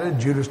being added,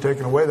 Judas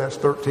taken away, that's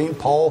 13.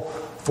 Paul,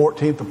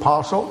 14th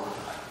apostle.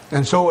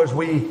 And so as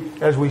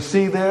we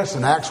see this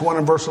in Acts 1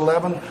 and verse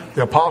 11,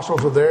 the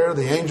apostles are there,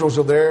 the angels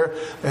are there,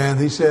 and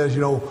he says,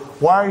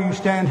 why are you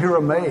standing here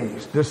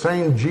amazed? This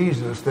same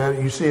Jesus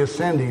that you see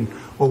ascending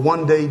will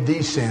one day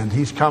descend.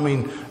 He's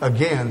coming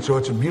again. So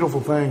it's a beautiful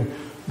thing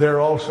there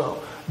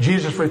also.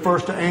 Jesus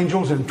refers to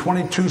angels in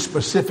 22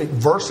 specific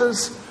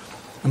verses.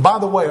 And by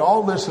the way,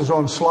 all this is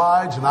on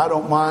slides, and I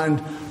don't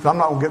mind. I'm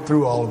not going to get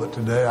through all of it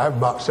today. I have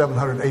about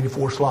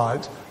 784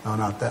 slides. No,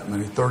 not that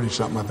many,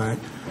 30-something, I think.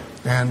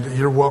 And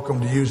you're welcome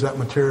to use that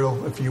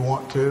material if you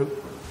want to.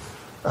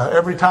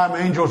 Every time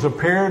angels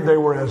appeared, they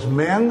were as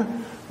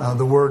men.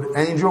 The word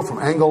angel from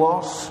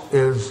angelos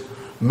is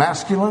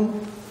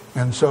masculine.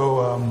 And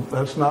so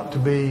that's not to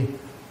be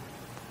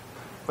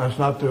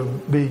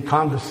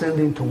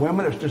condescending to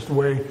women. It's just the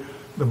way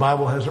the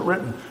Bible has it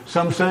written.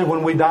 Some say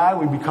when we die,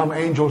 we become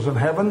angels in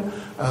heaven.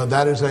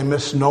 That is a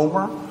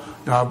misnomer.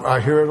 I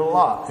hear it a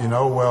lot.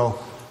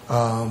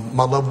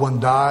 My loved one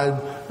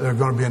died. They're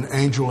going to be an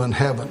angel in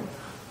heaven.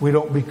 We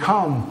don't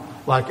become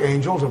like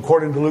angels.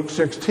 According to Luke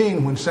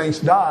 16, when saints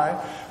die,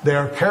 they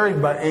are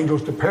carried by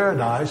angels to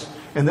paradise.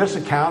 In this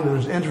account, it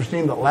is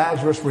interesting that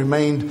Lazarus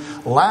remained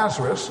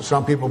Lazarus.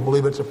 Some people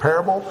believe it's a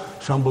parable.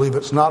 Some believe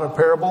it's not a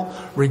parable.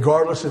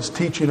 Regardless, it's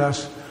teaching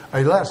us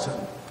a lesson.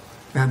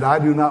 And I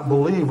do not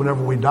believe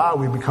whenever we die,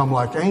 we become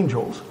like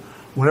angels.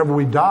 Whenever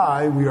we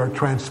die, we are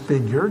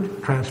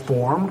transfigured,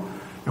 transformed,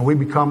 and we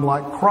become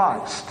like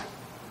Christ,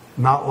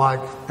 not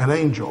like an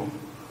angel.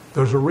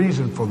 There's a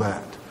reason for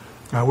that.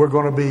 Now, we're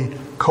going to be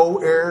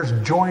co-heirs,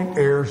 joint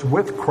heirs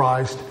with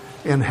Christ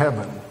in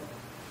heaven.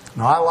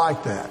 Now, I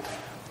like that.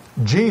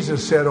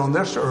 Jesus said on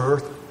this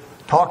earth,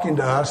 talking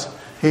to us,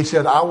 he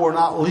said, I will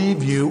not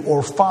leave you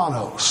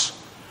orphanos.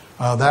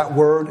 That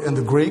word in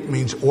the Greek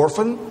means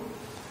orphan.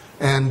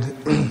 And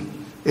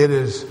it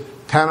is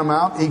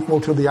tantamount, equal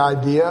to the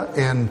idea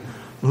in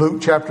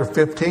Luke chapter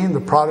 15,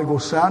 the prodigal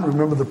son.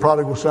 Remember, the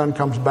prodigal son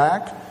comes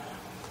back.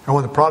 And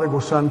when the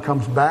prodigal son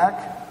comes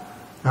back,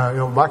 I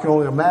can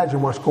only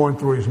imagine what's going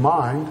through his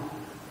mind.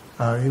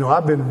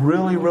 I've been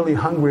really, really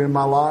hungry in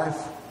my life.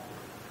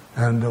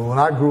 And when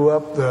I grew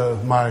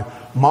up, my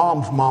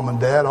mom's mom and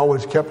dad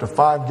always kept a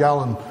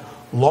 5-gallon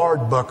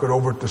lard bucket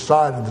over at the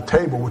side of the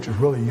table, which is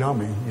really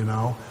yummy,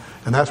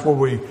 And that's where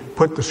we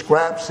put the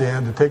scraps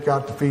in to take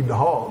out to feed the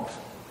hogs.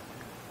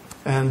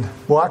 And,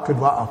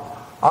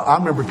 I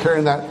remember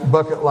carrying that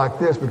bucket like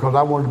this because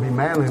I wanted to be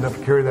manly enough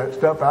to carry that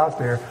stuff out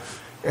there.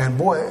 And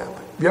boy,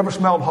 you ever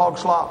smelled hog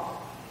slop?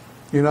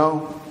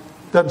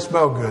 Doesn't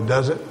smell good,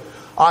 does it?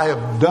 I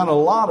have done a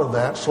lot of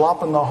that,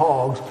 slopping the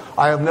hogs.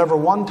 I have never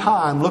one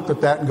time looked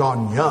at that and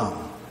gone,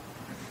 yum.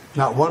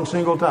 Not one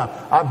single time.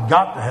 I've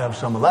got to have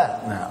some of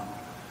that now.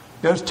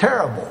 It's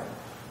terrible.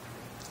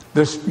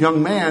 This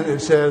young man, it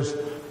says,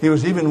 he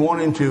was even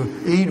wanting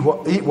to eat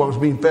what was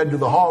being fed to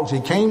the hogs. He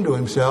came to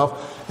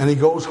himself and he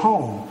goes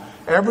home.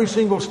 Every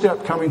single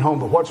step coming home.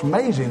 But what's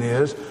amazing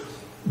is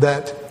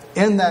that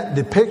in that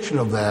depiction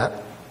of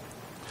that,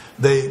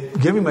 they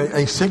give him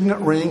a signet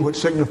ring, which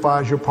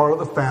signifies you're part of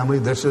the family.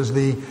 This is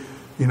the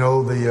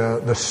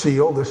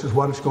seal. This is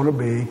what it's going to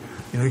be.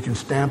 You can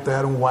stamp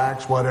that on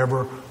wax,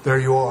 whatever. There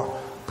you are.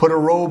 Put a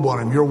robe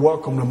on him. You're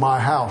welcome to my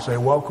house. A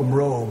welcome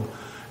robe.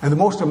 And the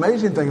most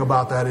amazing thing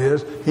about that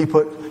is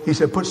he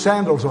said, put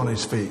sandals on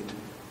his feet.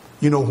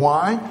 You know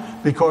why?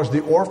 Because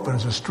the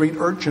orphans, the street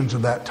urchins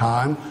of that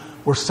time,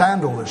 were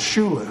sandalless,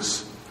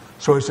 shoeless.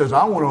 So he says,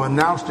 I want to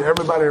announce to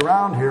everybody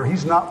around here,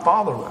 he's not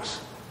fatherless.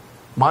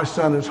 My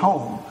son is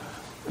home.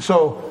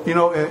 So,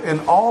 in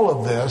all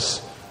of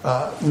this,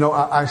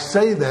 I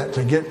say that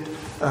to get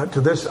to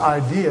this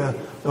idea.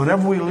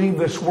 Whenever we leave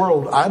this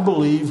world, I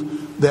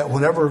believe that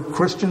whenever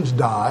Christians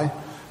die,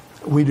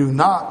 we do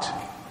not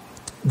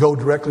go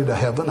directly to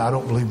heaven. I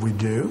don't believe we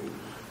do.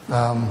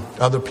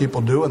 Other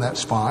people do, and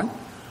that's fine.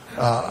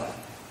 We're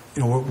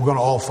going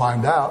to all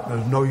find out.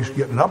 There's no use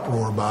getting an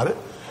uproar about it.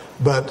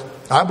 But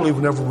I believe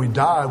whenever we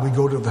die, we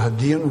go to the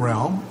Hadean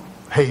realm,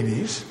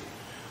 Hades.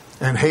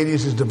 And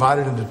Hades is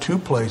divided into two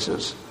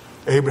places,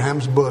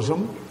 Abraham's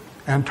bosom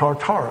and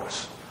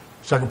Tartarus.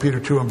 2 Peter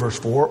 2 and verse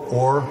 4,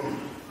 or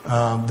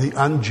the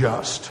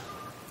unjust.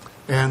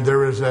 And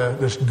there is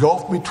this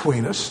gulf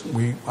between us.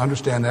 We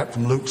understand that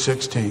from Luke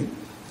 16.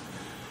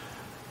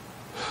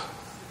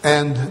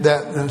 And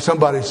that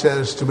somebody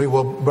says to me,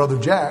 well, Brother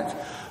Jack,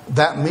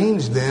 that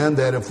means then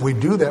that if we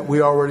do that,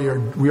 we already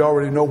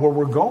know where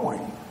we're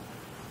going.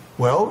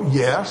 Well,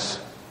 yes.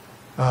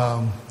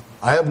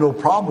 I have no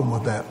problem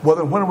with that. Well,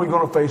 then when are we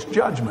going to face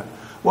judgment?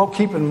 Well,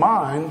 keep in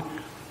mind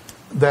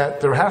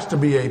that there has to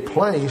be a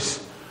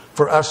place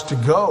for us to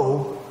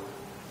go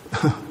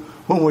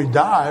when we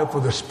die,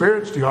 for the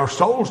spirits, our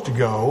souls to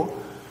go,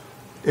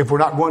 if we're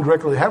not going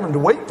directly to heaven, to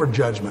wait for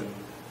judgment.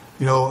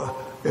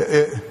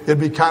 It'd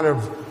be kind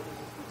of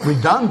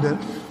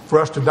redundant for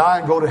us to die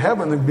and go to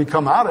heaven and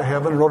become out of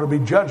heaven in order to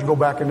be judged and go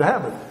back into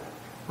heaven.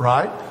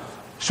 Right?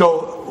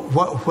 So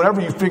whenever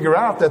you figure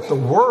out that the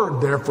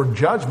word there for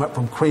judgment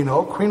from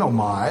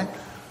krinomai,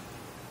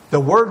 the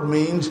word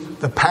means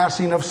the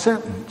passing of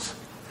sentence.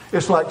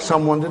 It's like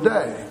someone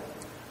today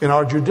in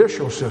our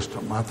judicial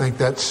system. I think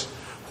that's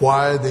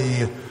why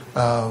the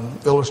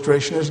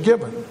illustration is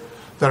given.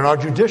 That in our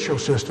judicial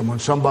system, when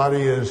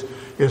somebody is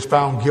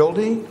found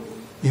guilty,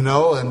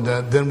 and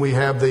then we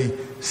have the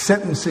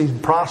sentencing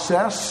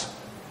process.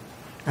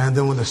 And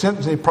then when the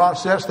sentencing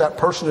process, that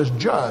person is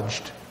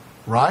judged,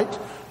 right?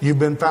 You've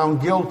been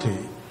found guilty.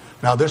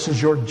 Now this is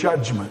your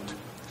judgment.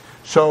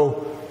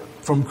 So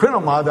from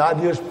Krinomai, the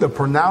idea is the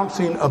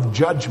pronouncing of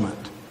judgment.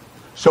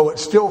 So it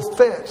still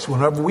fits.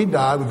 Whenever we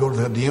die, we go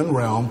to the end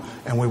realm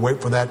and we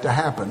wait for that to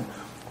happen.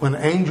 When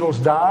angels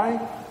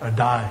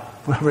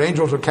whenever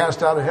angels are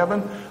cast out of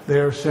heaven, they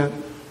are sent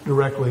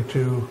directly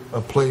to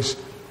a place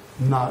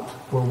not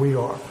where we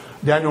are.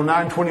 Daniel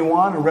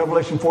 9:21 and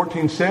Revelation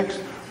 14:6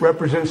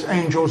 represents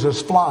angels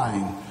as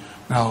flying.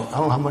 Now, I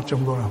don't know how much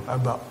I'm going to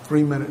have, about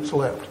 3 minutes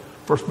left.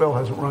 First bell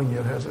hasn't rung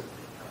yet, has it?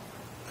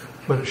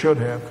 But it should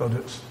have, because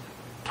it's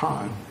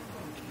time.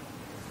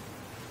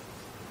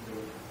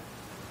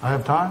 I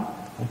have time?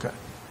 Okay.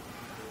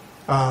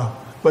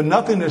 But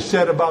nothing is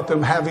said about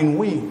them having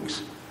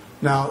wings.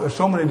 Now, there's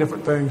so many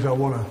different things I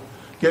want to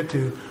get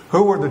to.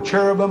 Who were the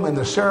cherubim and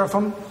the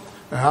seraphim?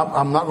 Now,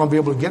 I'm not going to be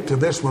able to get to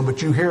this one,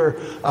 but you hear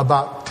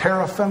about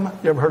teraphim.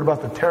 You ever heard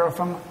about the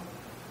teraphim?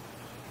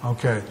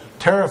 Okay.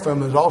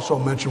 Teraphim is also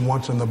mentioned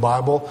once in the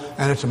Bible,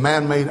 and it's a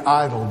man-made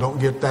idol. Don't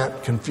get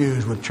that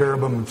confused with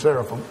cherubim and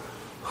seraphim.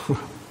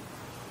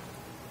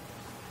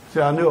 See,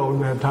 I knew I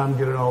wouldn't have time to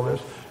get into all this.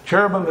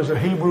 Cherubim is a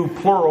Hebrew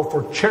plural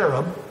for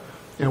cherub,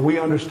 and we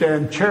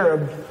understand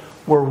cherubs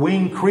were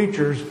winged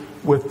creatures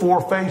with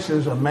 4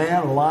 faces, a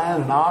man, a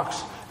lion, an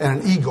ox,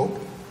 and an eagle.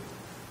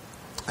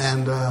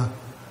 And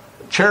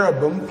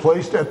cherubim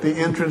placed at the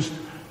entrance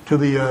to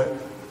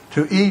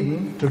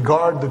Eden to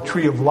guard the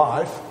tree of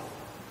life.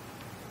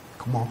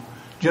 Come on.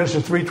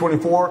 Genesis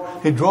 3:24,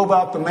 he drove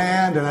out the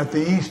man, and at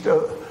the east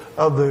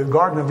of the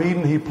Garden of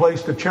Eden, he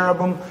placed a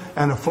cherubim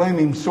and a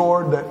flaming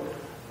sword that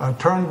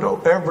turned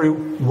every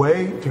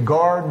way to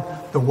guard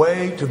the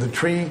way to the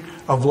tree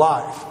of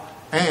life.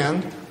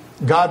 And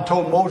God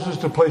told Moses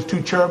to place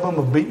 2 cherubim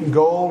of beaten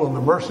gold on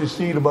the mercy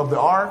seat above the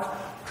ark.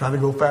 I'm trying to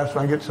go fast so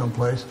I can get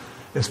someplace.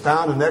 It's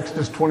found in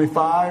Exodus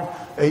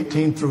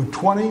 25:18 through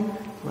 20.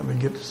 Let me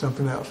get to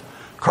something else.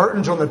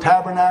 Curtains on the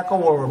tabernacle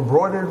were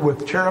embroidered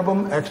with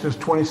cherubim, Exodus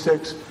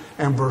 26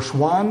 and verse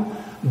 1.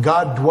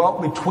 God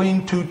dwelt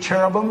between 2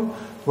 cherubim,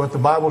 what the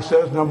Bible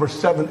says, Numbers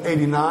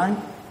 7:89.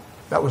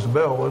 That was the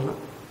bell, wasn't it?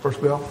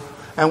 First bell.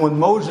 And when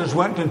Moses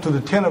went into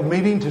the tent of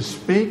meeting to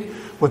speak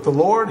with the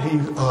Lord, he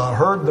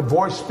heard the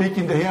voice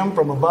speaking to him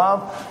from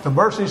above the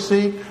mercy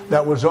seat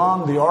that was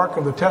on the ark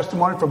of the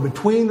testimony from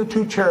between the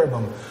 2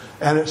 cherubim,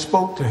 and it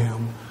spoke to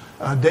him.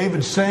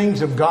 David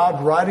sings of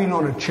God riding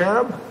on a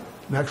cherub.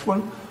 Next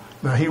one.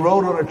 Now, he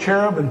rode on a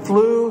cherub and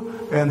flew,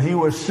 and he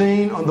was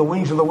seen on the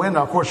wings of the wind.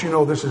 Now, of course, you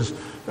know this is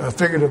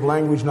figurative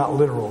language, not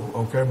literal.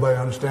 Okay, everybody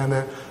understand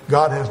that?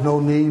 God has no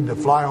need to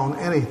fly on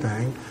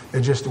anything.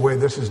 It's just the way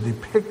this is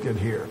depicted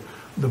here,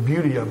 the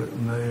beauty of it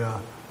in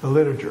the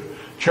literature.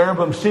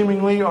 Cherubim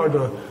seemingly are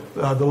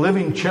the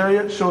living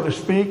chariot, so to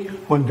speak,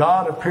 when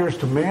God appears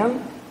to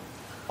men.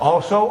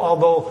 Also,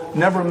 although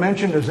never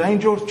mentioned as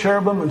angels,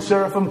 cherubim and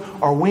seraphim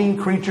are winged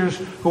creatures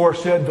who are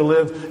said to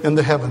live in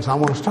the heavens. I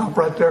want to stop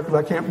right there because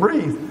I can't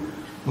breathe.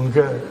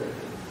 Okay.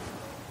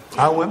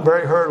 I went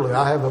very hurriedly.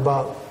 I have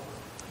about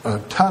a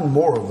ton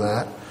more of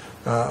that.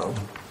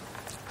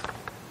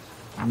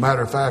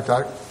 Matter of fact,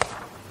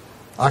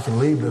 I can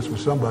leave this with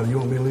somebody. You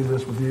want me to leave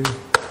this with you?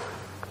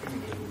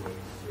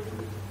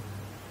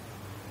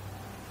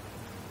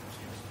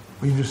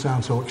 Well, you just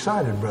sound so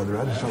excited, brother.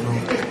 I just don't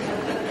know.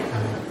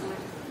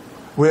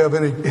 We have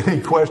any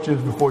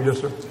questions before?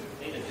 Yes, sir.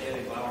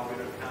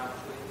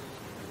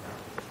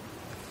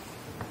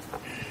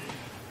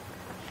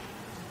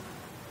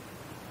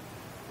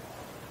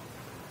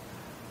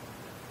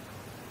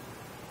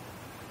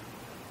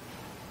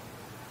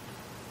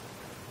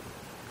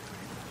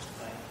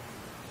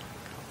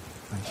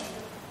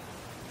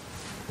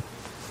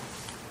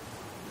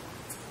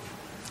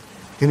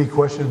 Any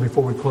questions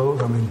before we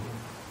close? I mean,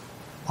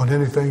 on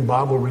anything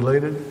Bible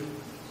related?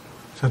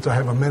 Since I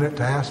have a minute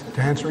to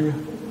answer you. Do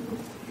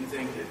you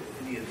think that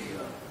any of the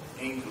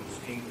angels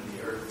came to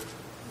the earth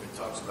when it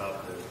talks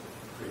about the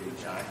created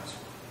giants?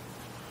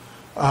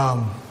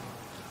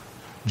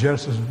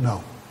 Genesis,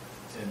 no.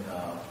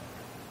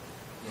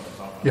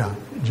 Yeah,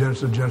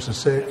 Genesis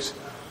 6,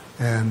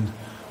 and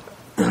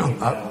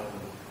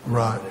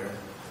right.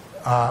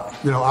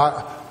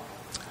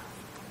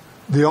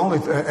 The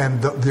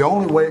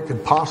only way it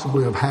could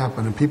possibly have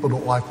happened, and people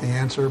don't like the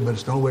answer, but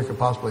it's the only way it could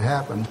possibly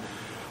happen.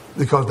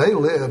 Because they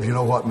lived,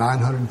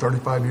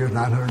 935 years,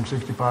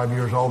 965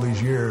 years, all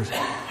these years.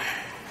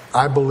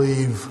 I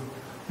believe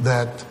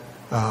that,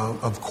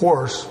 of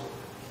course,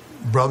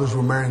 brothers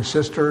were marrying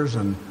sisters,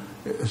 and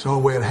it's the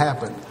only way it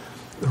happened.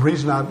 The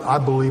reason I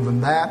believe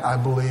in that, I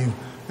believe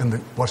in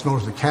what's known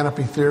as the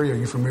canopy theory. Are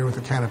you familiar with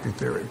the canopy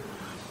theory?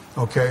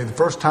 Okay, the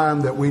first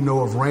time that we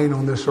know of rain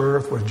on this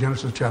earth was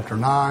Genesis chapter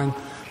 9.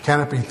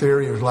 Canopy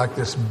theory was like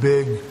this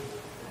big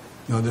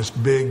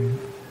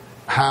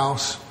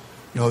house.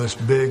 This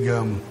big,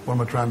 what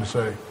am I trying to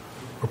say?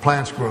 Where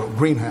plants grow,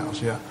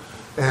 greenhouse, yeah.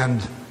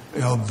 And,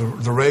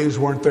 the rays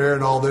weren't there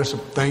and all this.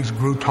 Things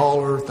grew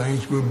taller,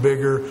 things grew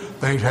bigger,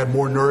 things had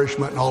more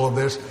nourishment and all of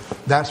this.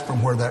 That's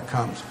from where that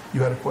comes.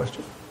 You had a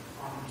question?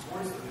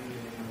 Towards the beginning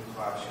of the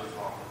class, you were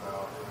talking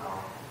about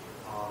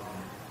how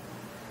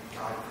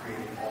God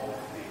created all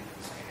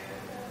things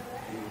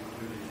and He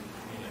included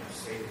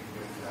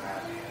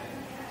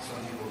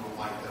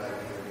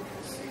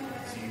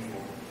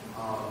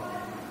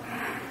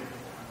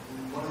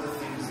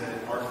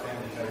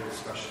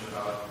discussion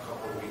about a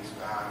couple of weeks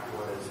back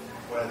was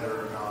whether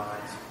or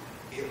not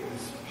it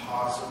was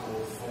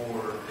possible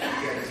for the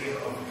idea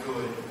of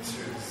good to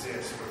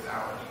exist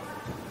without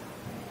evil,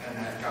 and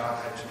that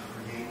God had to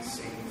create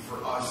Satan for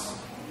us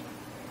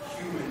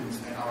humans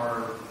and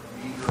our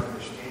meager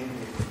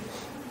understanding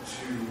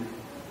to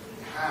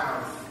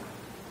have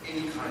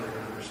any kind of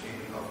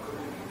understanding of good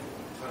and evil,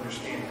 to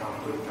understand how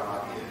good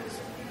God is,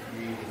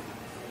 we need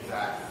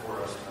that for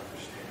us to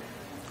understand.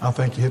 I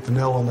think you hit the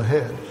nail on the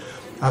head.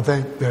 I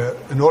think that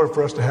in order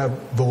for us to have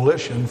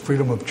volition,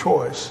 freedom of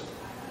choice,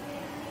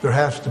 there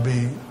had to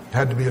be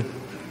a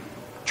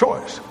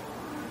choice,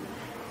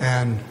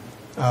 and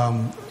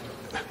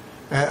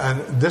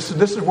this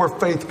is where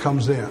faith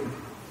comes in,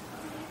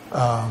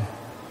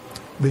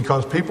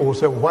 because people will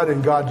say, "Well, why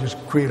didn't God just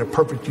create a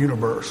perfect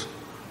universe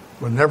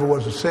when there never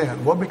was a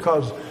sin?" Well,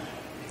 because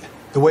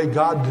the way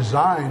God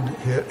designed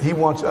it, He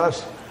wants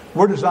us.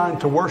 We're designed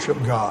to worship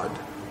God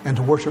and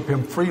to worship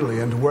Him freely,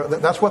 and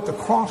that's what the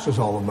cross is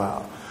all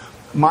about.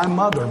 My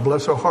mother,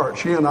 bless her heart,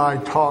 she and I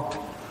talked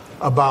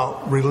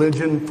about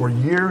religion for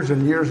years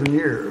and years and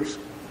years.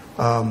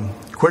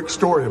 Quick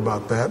story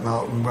about that, and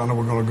I know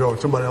we're going to go.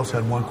 Somebody else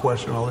had one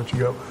question, I'll let you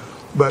go.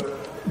 But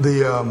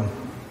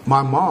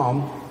my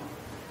mom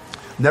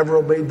never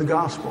obeyed the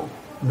gospel,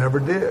 never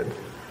did.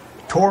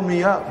 Tore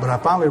me up, but I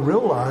finally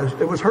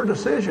realized it was her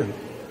decision.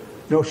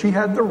 You know, she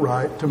had the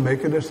right to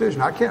make a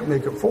decision. I can't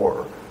make it for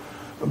her.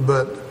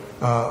 But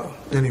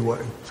anyway,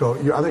 so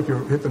I think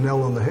you hit the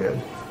nail on the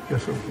head.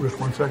 Yes, sir, just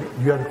 1 second.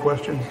 You had a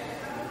question?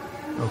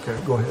 Okay,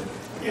 go ahead.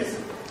 Yes.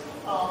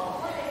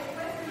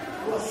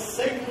 Was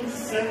Satan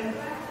sent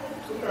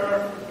to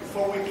earth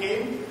before we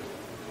came?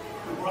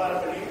 You brought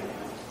up an Eve?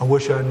 I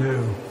wish I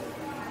knew.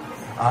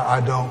 I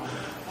don't.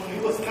 When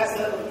he was cast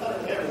out of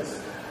the heavens,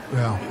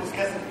 Yeah. he was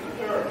cast to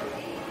earth.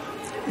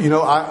 You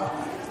know,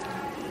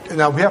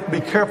 now we have to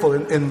be careful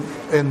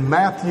in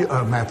Matthew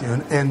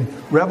and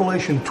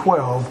Revelation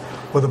 12,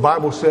 where the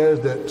Bible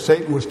says that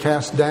Satan was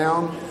cast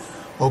down.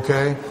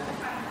 Okay,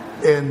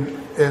 in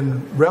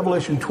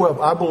Revelation 12,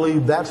 I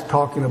believe that's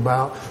talking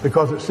about,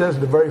 because it says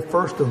the very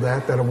first of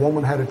that a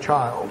woman had a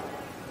child,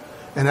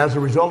 and as a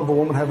result of a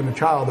woman having a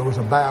child, there was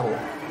a battle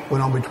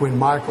went on between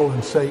Michael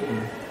and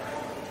Satan.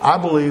 I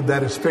believe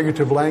that is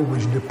figurative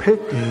language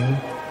depicting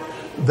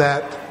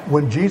that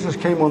when Jesus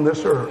came on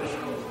this earth,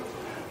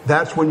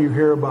 that's when you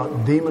hear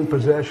about demon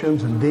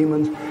possessions and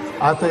demons.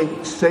 I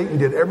think Satan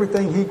did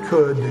everything he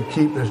could to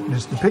keep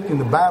this depicting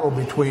the battle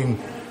between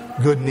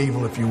good and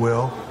evil, if you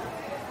will,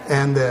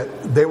 and that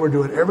they were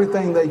doing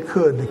everything they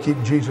could to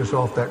keep Jesus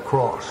off that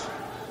cross.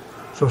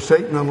 So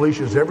Satan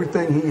unleashes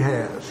everything he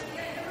has.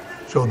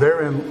 So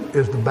therein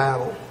is the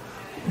battle.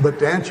 But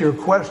to answer your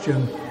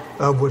question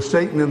of was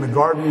Satan in the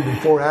garden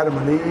before Adam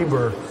and Eve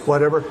or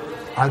whatever,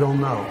 I don't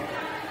know.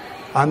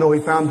 I know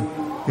he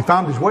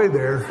found his way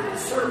there. The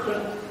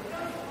serpent.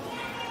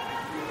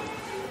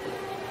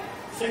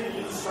 Satan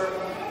used the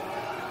serpent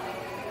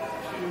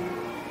to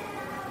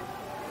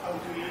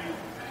Eve.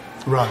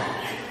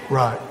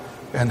 Right.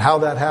 And how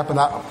that happened,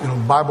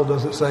 the Bible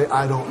doesn't say.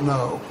 I don't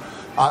know.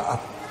 I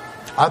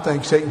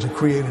think Satan's a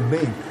created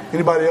being.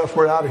 Anybody else?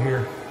 We're out of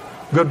here.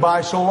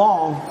 Goodbye, so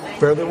long.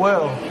 Fare thee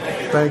well.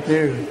 Thank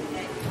you.